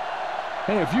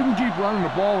 Hey, if you can keep running the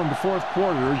ball in the fourth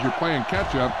quarter as you're playing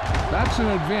catch-up, that's an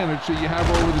advantage that you have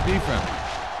over the defense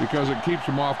because it keeps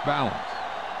them off balance.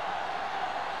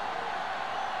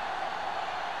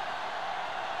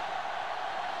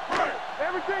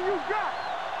 Everything you got.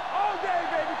 All day,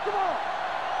 baby. Come on.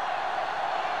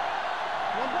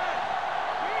 One back.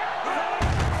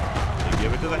 They give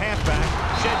it to the halfback.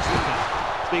 Sheds the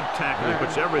tackle. Big tackle. He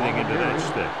puts everything into that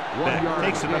stick. Beck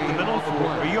takes it up the middle for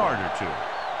a yard or 2.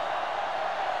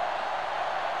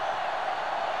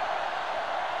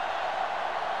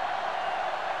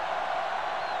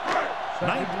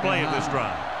 Ninth play of this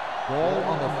drive. Ball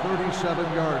on the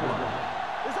 37-yard line.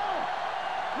 It's on.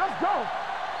 Let's go.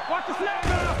 Watch the snap.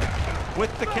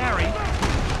 With the carry,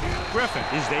 Griffin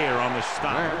is there on the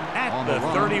stop at the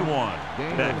 31.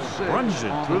 Beck runs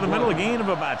it through the middle, a gain of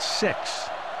about 6.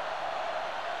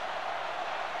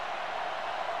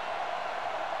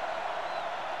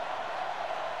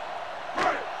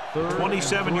 The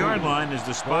 27-yard line is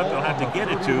the spot they'll have to get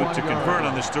it to convert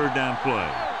on this third down play.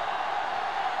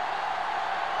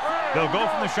 They'll go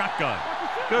from the shotgun.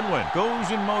 Goodwin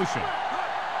goes in motion.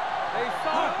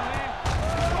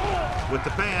 With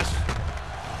the pass.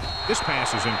 This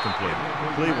pass is incomplete.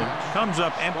 Cleveland comes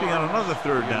up empty on another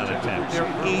third down attempt. Their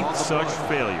 8th such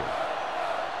failure.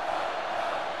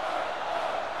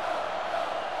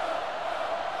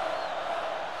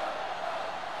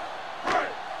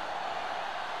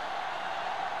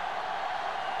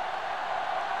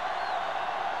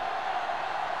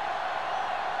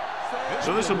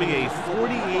 So this will be a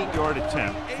 48-yard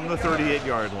attempt from the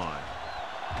 38-yard line.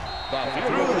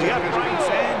 Through the uprights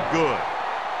and good.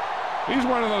 He's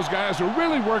one of those guys who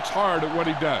really works hard at what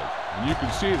he does. And you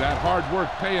can see that hard work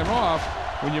paying off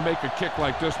when you make a kick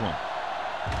like this one.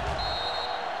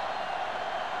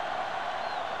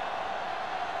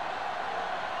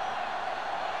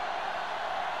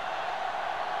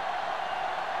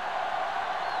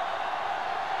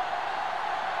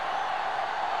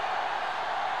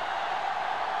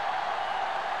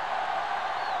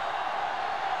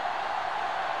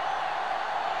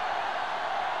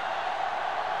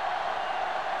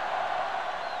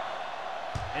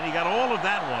 And he got all of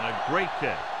that one, a great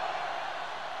kick.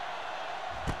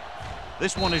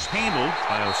 This one is handled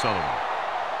by O'Sullivan.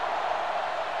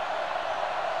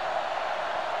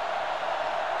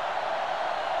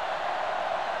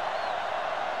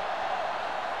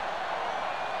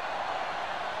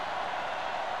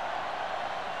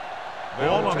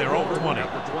 Ball on their own 20.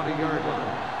 At the 20-yard line.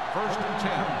 1st and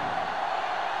 10.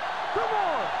 Come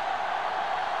on.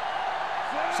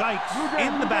 Sykes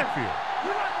in the backfield.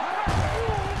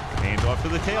 Hand off to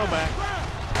the tailback.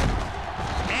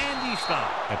 And he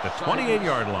stopped at the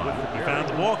 28-yard line. He found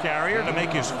the ball carrier to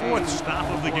make his 4th stop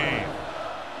of the game.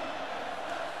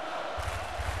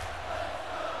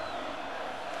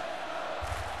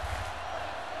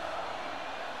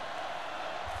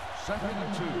 Second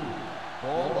and 2.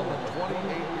 Ball on the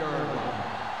 28-yard line.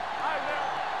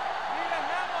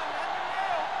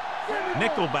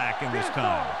 Nickel back in this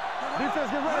time. Defense,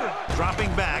 get ready.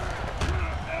 Dropping back.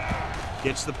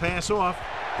 Gets the pass off.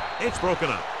 It's broken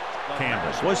up.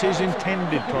 Campbell was his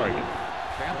intended target.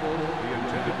 Campbell, the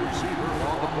intended receiver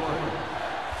on the play.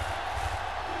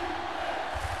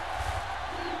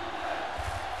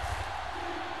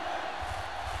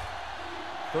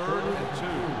 Third and 2.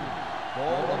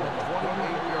 Ball on the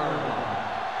 28-yard line.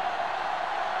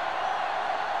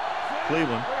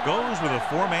 Cleveland goes with a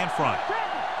 4-man front.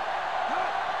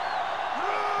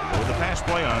 They go with the pass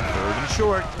play on 3rd and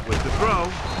short. With the throw,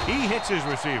 he hits his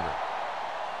receiver.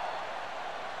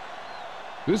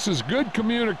 This is good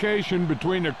communication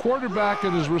between the quarterback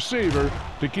and his receiver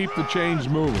to keep the chains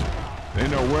moving. They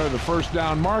know where the first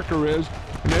down marker is,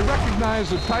 and they recognize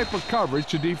the type of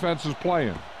coverage the defense is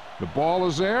playing. The ball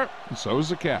is there, and so is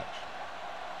the catch.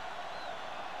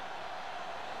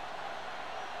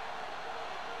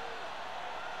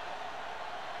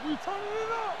 We turning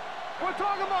it up. We're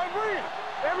talking about bringing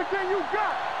everything you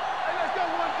got. Hey, let's go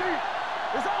 1 deep.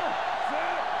 It's on. Be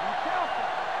careful.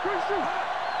 Good shoot.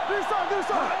 Do something.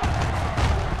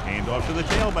 Hand off to the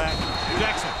tailback.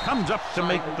 Jackson comes up to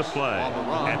make the play.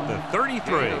 At the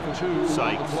 33,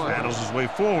 Sykes battles his way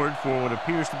forward for what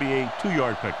appears to be a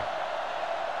 2-yard pickup.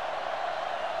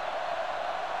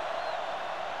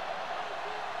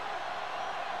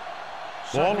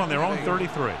 Ball on their own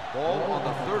 33. Ball on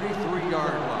the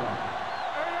 33-yard line.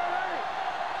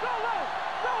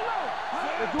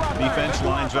 Defense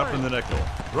lines up in the nickel.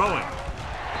 Throwing.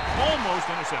 Almost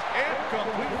intercepted.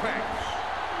 Incomplete pass.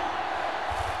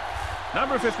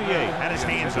 Number 58 had his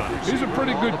hands on it. He's a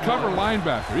pretty good cover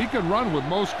linebacker. He can run with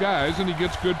most guys, and he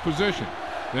gets good position.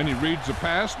 Then he reads the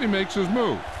pass, and he makes his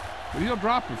move. But he'll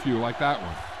drop a few like that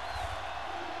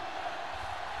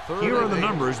one. Here are the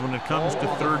numbers when it comes to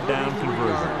 3rd down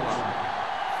conversions.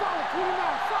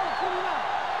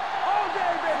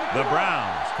 The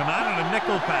Browns come out in a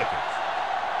nickel package.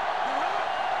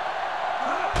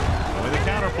 With a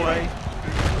counterplay.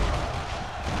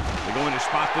 They're going to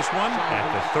spot this one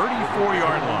at the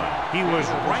 34-yard line. He was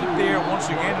right there once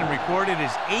again and recorded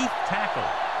his 8th tackle.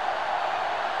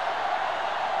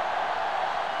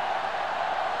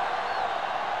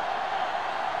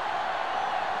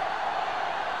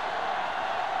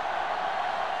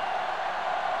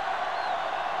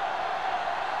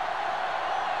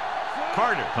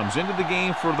 Carter comes into the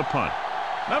game for the punt.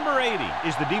 Number 80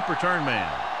 is the deep return man.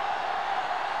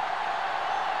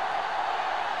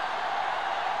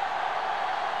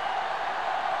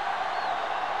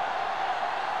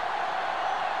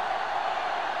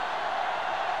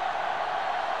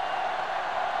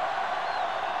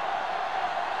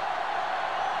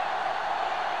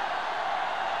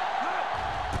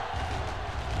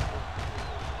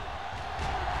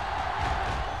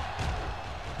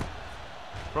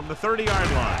 from the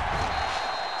 30-yard line.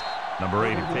 Number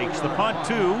 80 takes the punt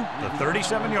to the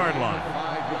 37-yard line.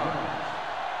 5 yards.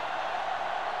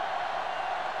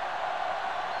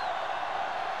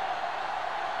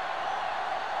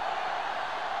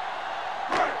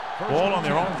 Ball on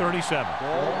their own 37.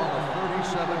 Ball on the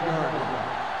 37-yard line.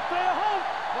 Stay at home.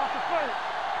 Watch the play.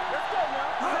 Let's go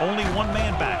now. Only one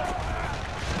man back.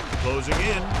 Closing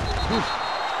in.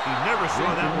 He never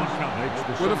saw that one coming.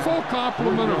 With a full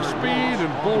complement of speed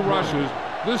and bull rushes,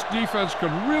 this defense can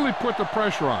really put the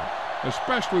pressure on,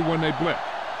 especially when they blitz.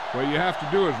 What you have to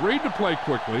do is read the play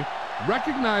quickly,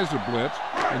 recognize the blitz,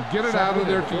 and get it out of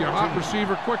there to your hot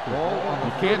receiver quickly.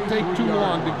 You can't take too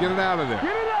long to get it out of there.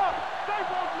 Get it up. Stay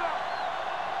focused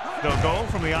now. They'll go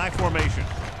from the I formation.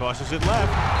 Tosses it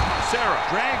left. Sarah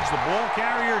drags the ball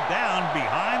carrier down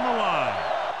behind the line.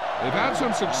 They've had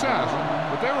some success,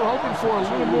 but they were hoping for a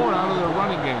little more out of their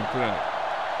running game today.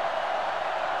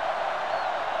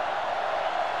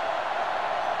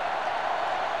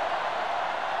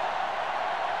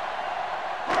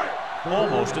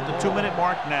 Almost at the 2-minute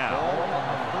mark now. Ball on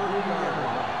the 30-yard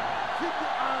line. Keep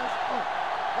your eyes up.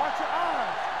 Watch your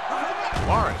eyes.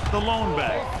 Morris, the lone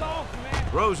back.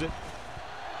 Throws it.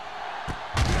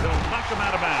 They'll knock him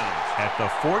out of bounds at the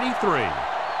 43.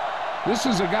 This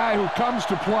is a guy who comes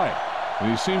to play,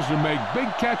 and he seems to make big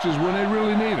catches when they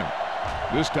really need him.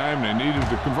 This time they needed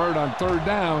to convert on 3rd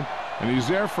down, and he's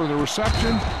there for the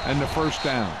reception and the 1st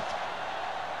down.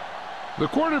 The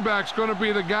quarterback's going to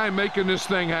be the guy making this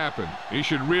thing happen. He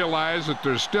should realize that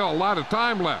there's still a lot of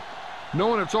time left,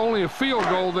 knowing it's only a field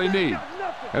goal they need.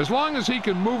 As long as he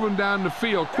can move him down the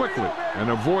field quickly and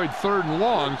avoid 3rd and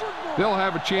longs, they'll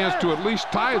have a chance to at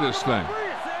least tie this thing.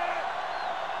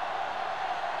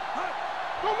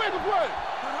 Don't make a play.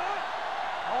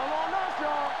 All on us,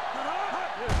 y'all.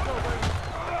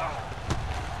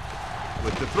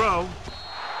 With the throw.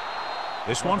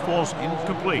 This one falls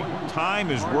incomplete. Time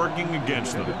is working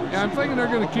against them. Yeah, I'm thinking they're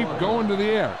going to keep going to the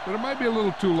air, but it might be a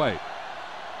little too late.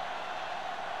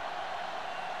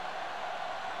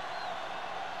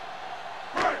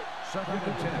 Second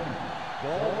and 10.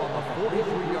 Ball on the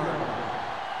 43-yard line.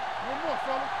 One more,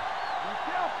 fella. Be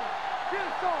careful. Get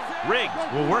it on. Riggs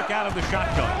will work out of the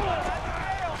shotgun.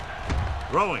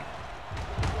 Throwing.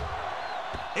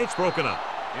 It's broken up.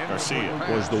 Garcia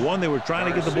was the one they were trying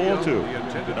to get the ball to.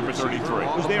 Number 33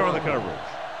 was there on the coverage.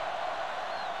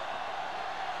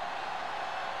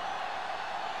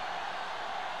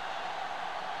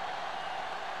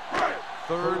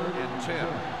 Third and 10.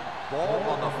 Ball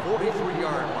on the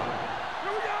 43-yard line.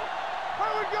 Here we go.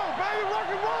 Here we go, baby. Rock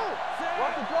and roll.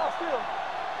 Watch the draw still.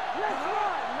 Let's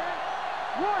run, man.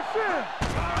 Rush in.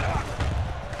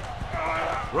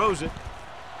 Throws it.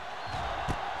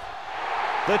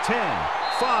 The 10,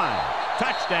 5,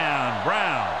 touchdown,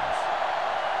 Browns.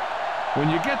 When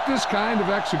you get this kind of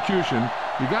execution,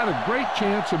 you got a great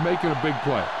chance of making a big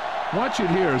play. Watch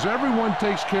it here as everyone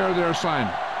takes care of their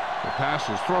assignment. The pass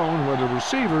is thrown where the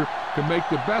receiver can make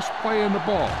the best play in the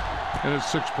ball, and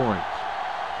it's 6 points.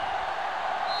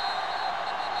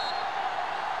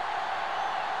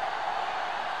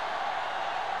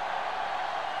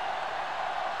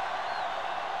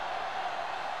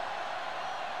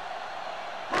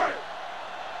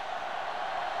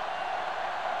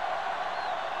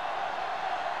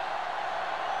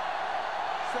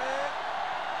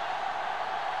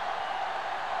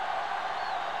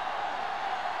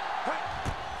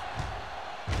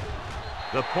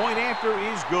 The point after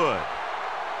is good.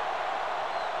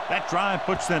 That drive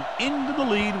puts them into the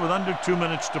lead with under 2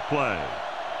 minutes to play.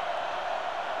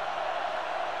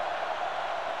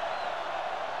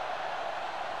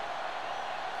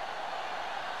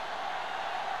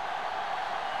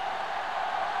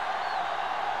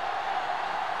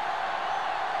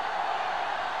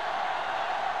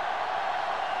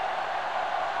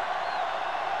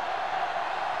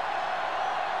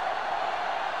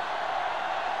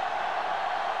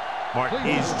 Martin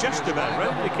is just about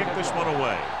ready to kick this one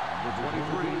away. Number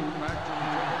 23, back to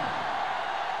return.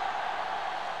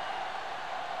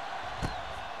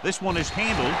 This one is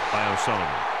handled by O'Sullivan.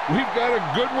 We've got a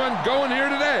good one going here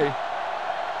today.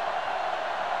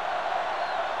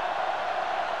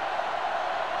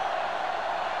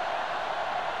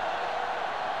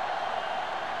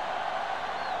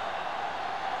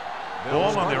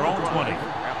 Ball on their own 20.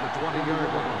 At the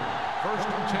 20-yard line. First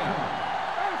and 10.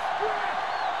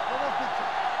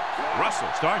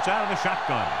 Russell starts out of the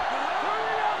shotgun.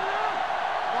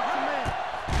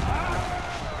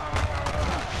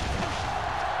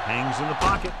 Hangs in the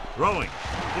pocket, throwing.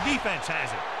 The defense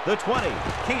has it. The 20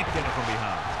 can't get it from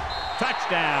behind.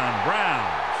 Touchdown,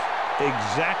 Browns.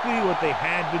 Exactly what they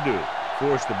had to do.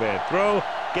 force the bad throw,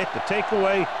 get the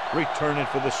takeaway, return it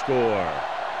for the score.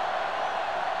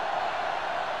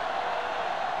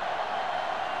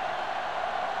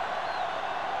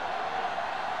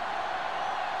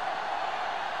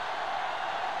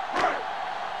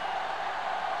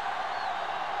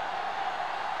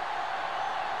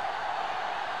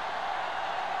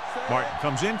 Martin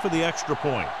comes in for the extra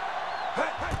point.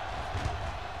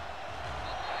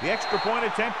 The extra point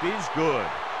attempt is good.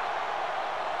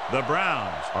 The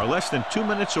Browns are less than 2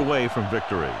 minutes away from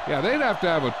victory. Yeah, they'd have to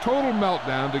have a total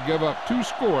meltdown to give up 2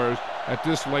 scores at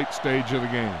this late stage of the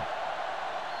game.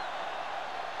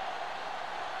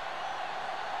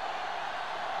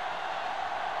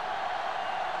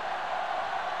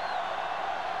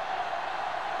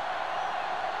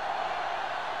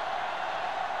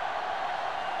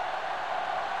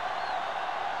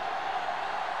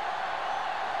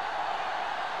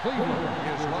 Cleveland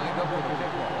is lined up for the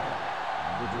kickoff.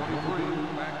 Number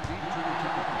 23, back deep to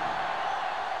return.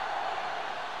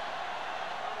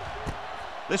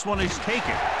 This one is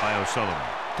taken by O'Sullivan.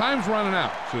 Time's running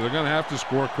out, so they're going to have to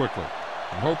score quickly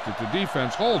and hope that the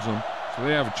defense holds them so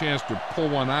they have a chance to pull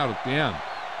one out at the end.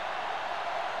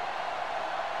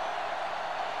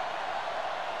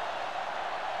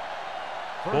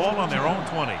 Ball on their own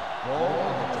 20. Ball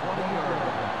on the 20-yard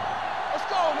line. Let's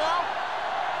go now.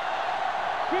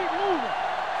 Keep moving.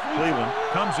 Cleveland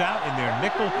comes out in their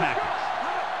nickel package.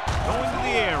 Going to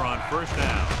the air on first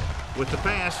down. With the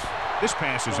pass, this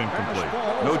pass is incomplete.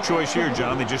 No choice here,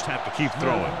 John. They just have to keep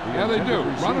throwing. Yeah, they do.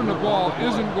 Running the ball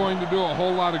isn't going to do a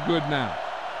whole lot of good now.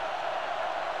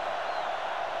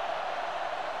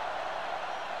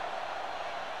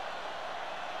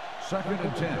 Second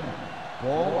and 10.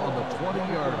 Ball on the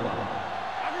 20-yard line.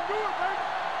 I can do it, baby.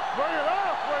 Bring it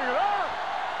up. Bring it up.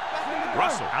 That's in the gun.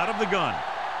 Russell out of the gun.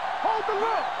 Hold the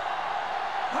look.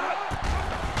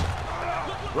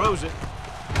 Throws it.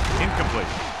 Incomplete.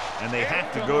 And they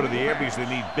have to go to the air because they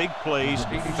need big plays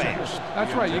fast.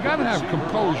 That's right. You got to have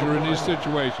composure in these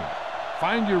situations.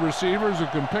 Find your receivers who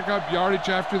can pick up yardage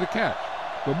after the catch.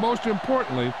 But most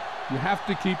importantly, you have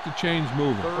to keep the chains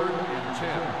moving. Third and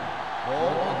 10. Ball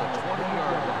on the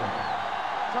 20-yard line.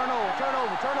 Turn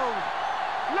over.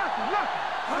 Lucky.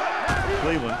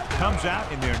 Cleveland comes out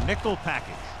in their nickel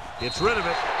package. Gets rid of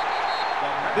it.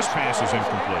 This pass is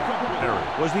incomplete. Perry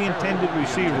was the intended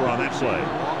receiver on that play.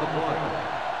 On the play.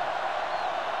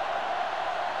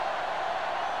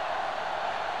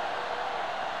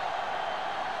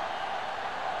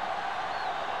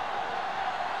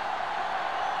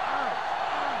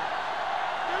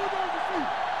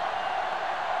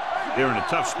 They're in a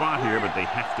tough spot here, but they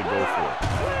have to go for it.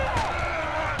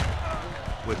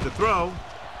 With the throw.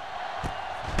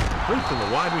 Complete to the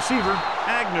wide receiver.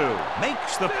 Agnew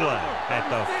makes the play at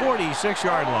the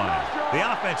 46-yard line. The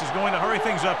offense is going to hurry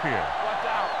things up here. Watch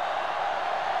out.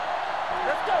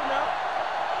 Let's go now.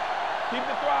 Keep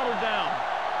the throttle down.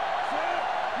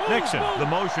 Nixon, the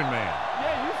motion man.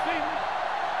 Yeah, you see me.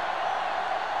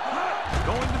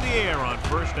 Going to the air on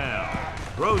first down.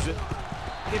 Throws it.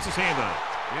 Gets his hand on it.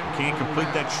 Can't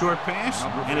complete that short pass,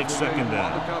 and it's second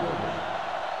down.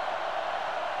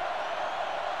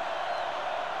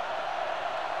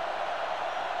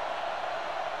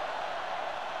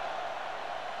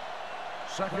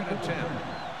 Second and 10.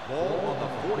 Ball on the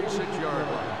 46-yard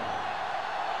line.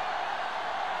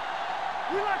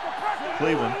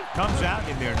 Cleveland comes out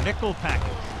in their nickel package.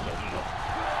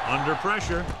 Under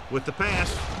pressure with the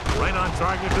pass. Right on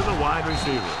target to the wide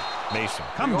receiver. Mason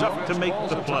comes up to make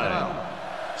the play.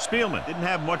 Spielman didn't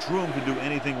have much room to do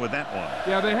anything with that one.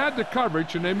 Yeah, they had the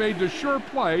coverage, and they made the sure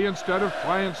play instead of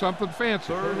trying something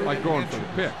fancy, like going for the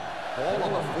pick. Ball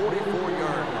on the 44-yard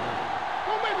line.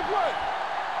 Go make the play.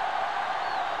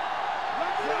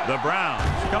 The Browns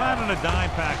come out in a dime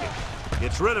package.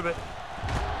 Gets rid of it.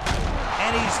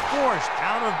 And he's forced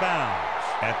out of bounds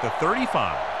at the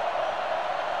 35.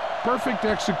 Perfect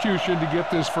execution to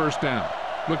get this first down.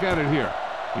 Look at it here.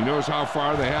 He knows how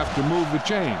far they have to move the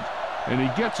chains. And he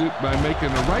gets it by making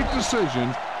the right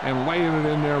decision and laying it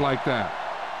in there like that.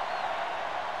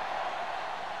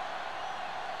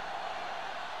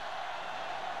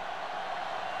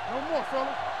 No more,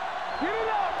 fellas. Get it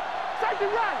up. Take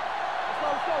it right.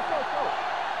 Let's go.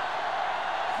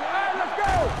 All right, let's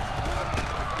go.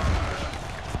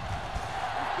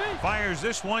 Fires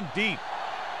this one deep.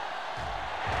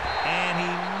 And he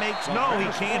makes, no, he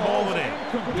can't hold it in.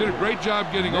 Did a great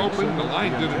job getting open. The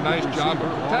line did a nice job of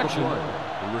protection.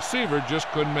 The receiver just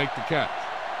couldn't make the catch.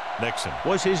 Nixon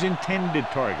was his intended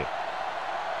target.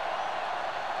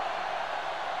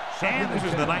 And this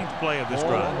is the 9th play of this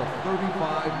drive. Ball on the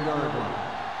 35-yard line.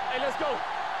 Hey, let's go.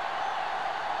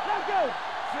 Let's Let's go.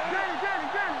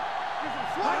 Danny. Get some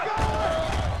swag on.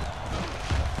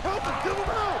 Help him, give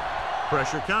him out.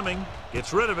 Pressure coming.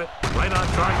 Gets rid of it. Right on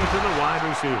target to the wide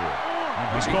receiver.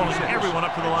 He's calling everyone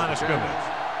up to the line of scrimmage.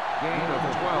 Gain of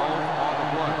 12 on the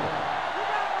play.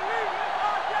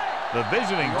 The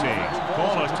visiting team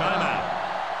call a timeout.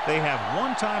 They have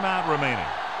one timeout remaining.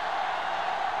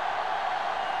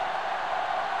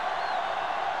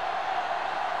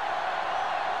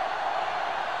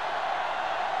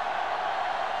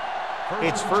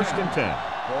 It's 1st and 10.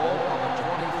 Ball on the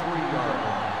 23-yard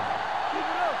line. Keep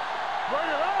it up. Bring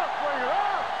it up.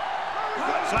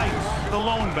 Sights, the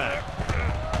lone back.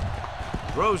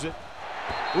 Throws it.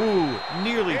 Ooh,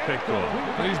 nearly picked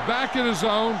off. He's back in his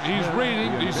zone. He's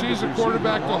reading. He sees the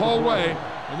quarterback the whole way,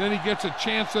 and then he gets a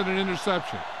chance at an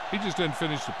interception. He just didn't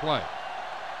finish the play.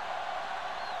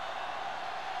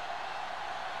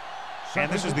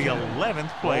 And this is the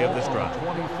 11th play of this drive.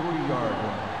 23-yard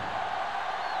line.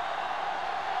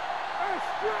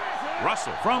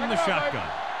 Russell from the shotgun.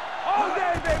 All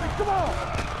day, baby. Come on.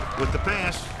 With the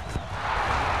pass.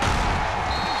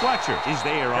 Fletcher is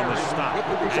there on the stop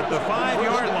at the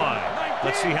 5-yard line.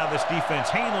 Let's see how this defense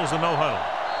handles the no-huddle.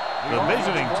 The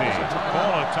visiting team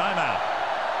call a timeout.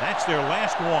 That's their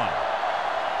last one.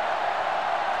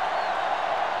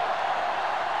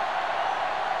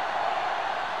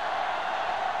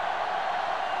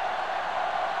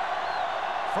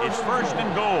 It's 1st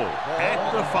and goal at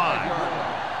the 5.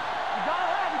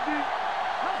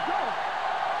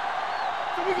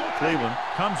 Cleveland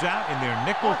comes out in their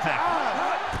nickel package.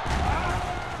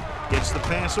 Gets the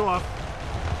pass off.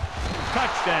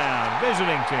 Touchdown,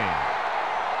 visiting team.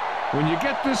 When you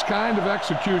get this kind of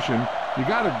execution, you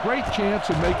got a great chance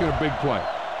of making a big play.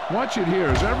 Watch it here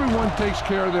as everyone takes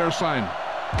care of their assignment.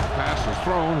 The pass is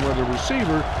thrown where the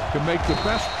receiver can make the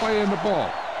best play in the ball,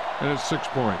 and it's 6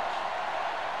 points.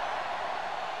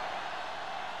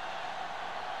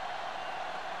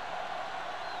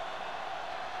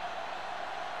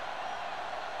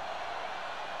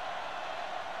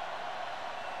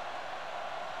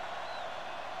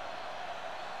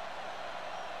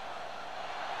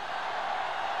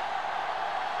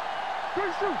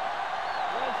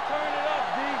 Let's turn it up,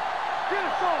 D. Get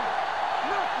us on.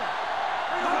 Nothing.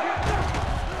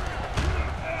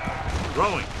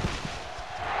 Throwing.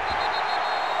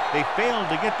 They failed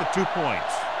to get the 2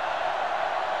 points.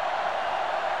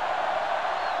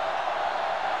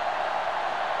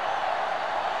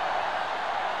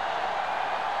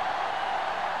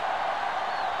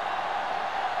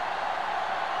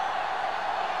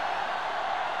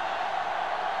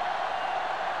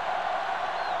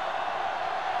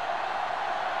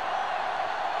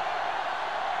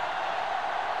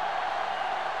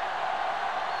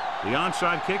 The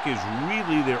onside kick is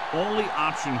really their only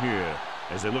option here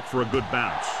as they look for a good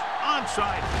bounce.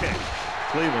 Onside kick.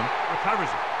 Cleveland recovers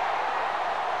it.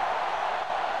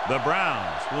 The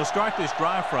Browns will start this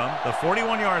drive from the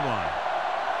 41-yard line.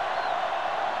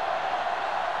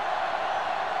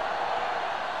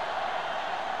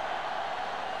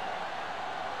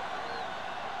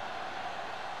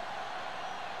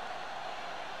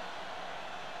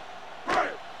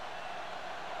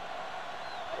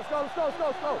 Let's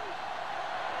go.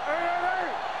 Hey.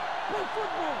 Play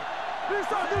football. Do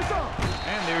something.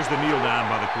 And there's the kneel down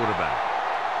by the quarterback.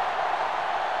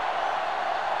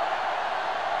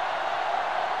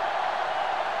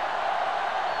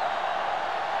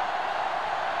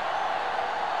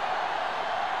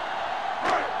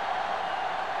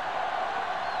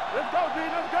 Let's go, D.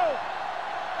 Let's go.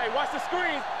 Hey, watch the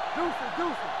screen. Deuces.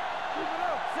 Keep it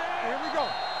up. Here we go.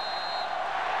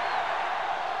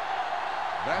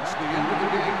 That's the end of the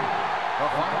game. The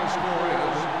final score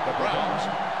is the Browns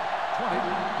 20,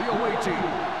 the away team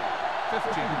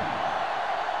 15.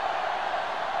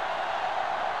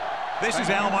 This is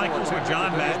Al Michaels and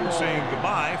John Madden saying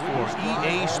goodbye for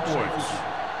EA Sports.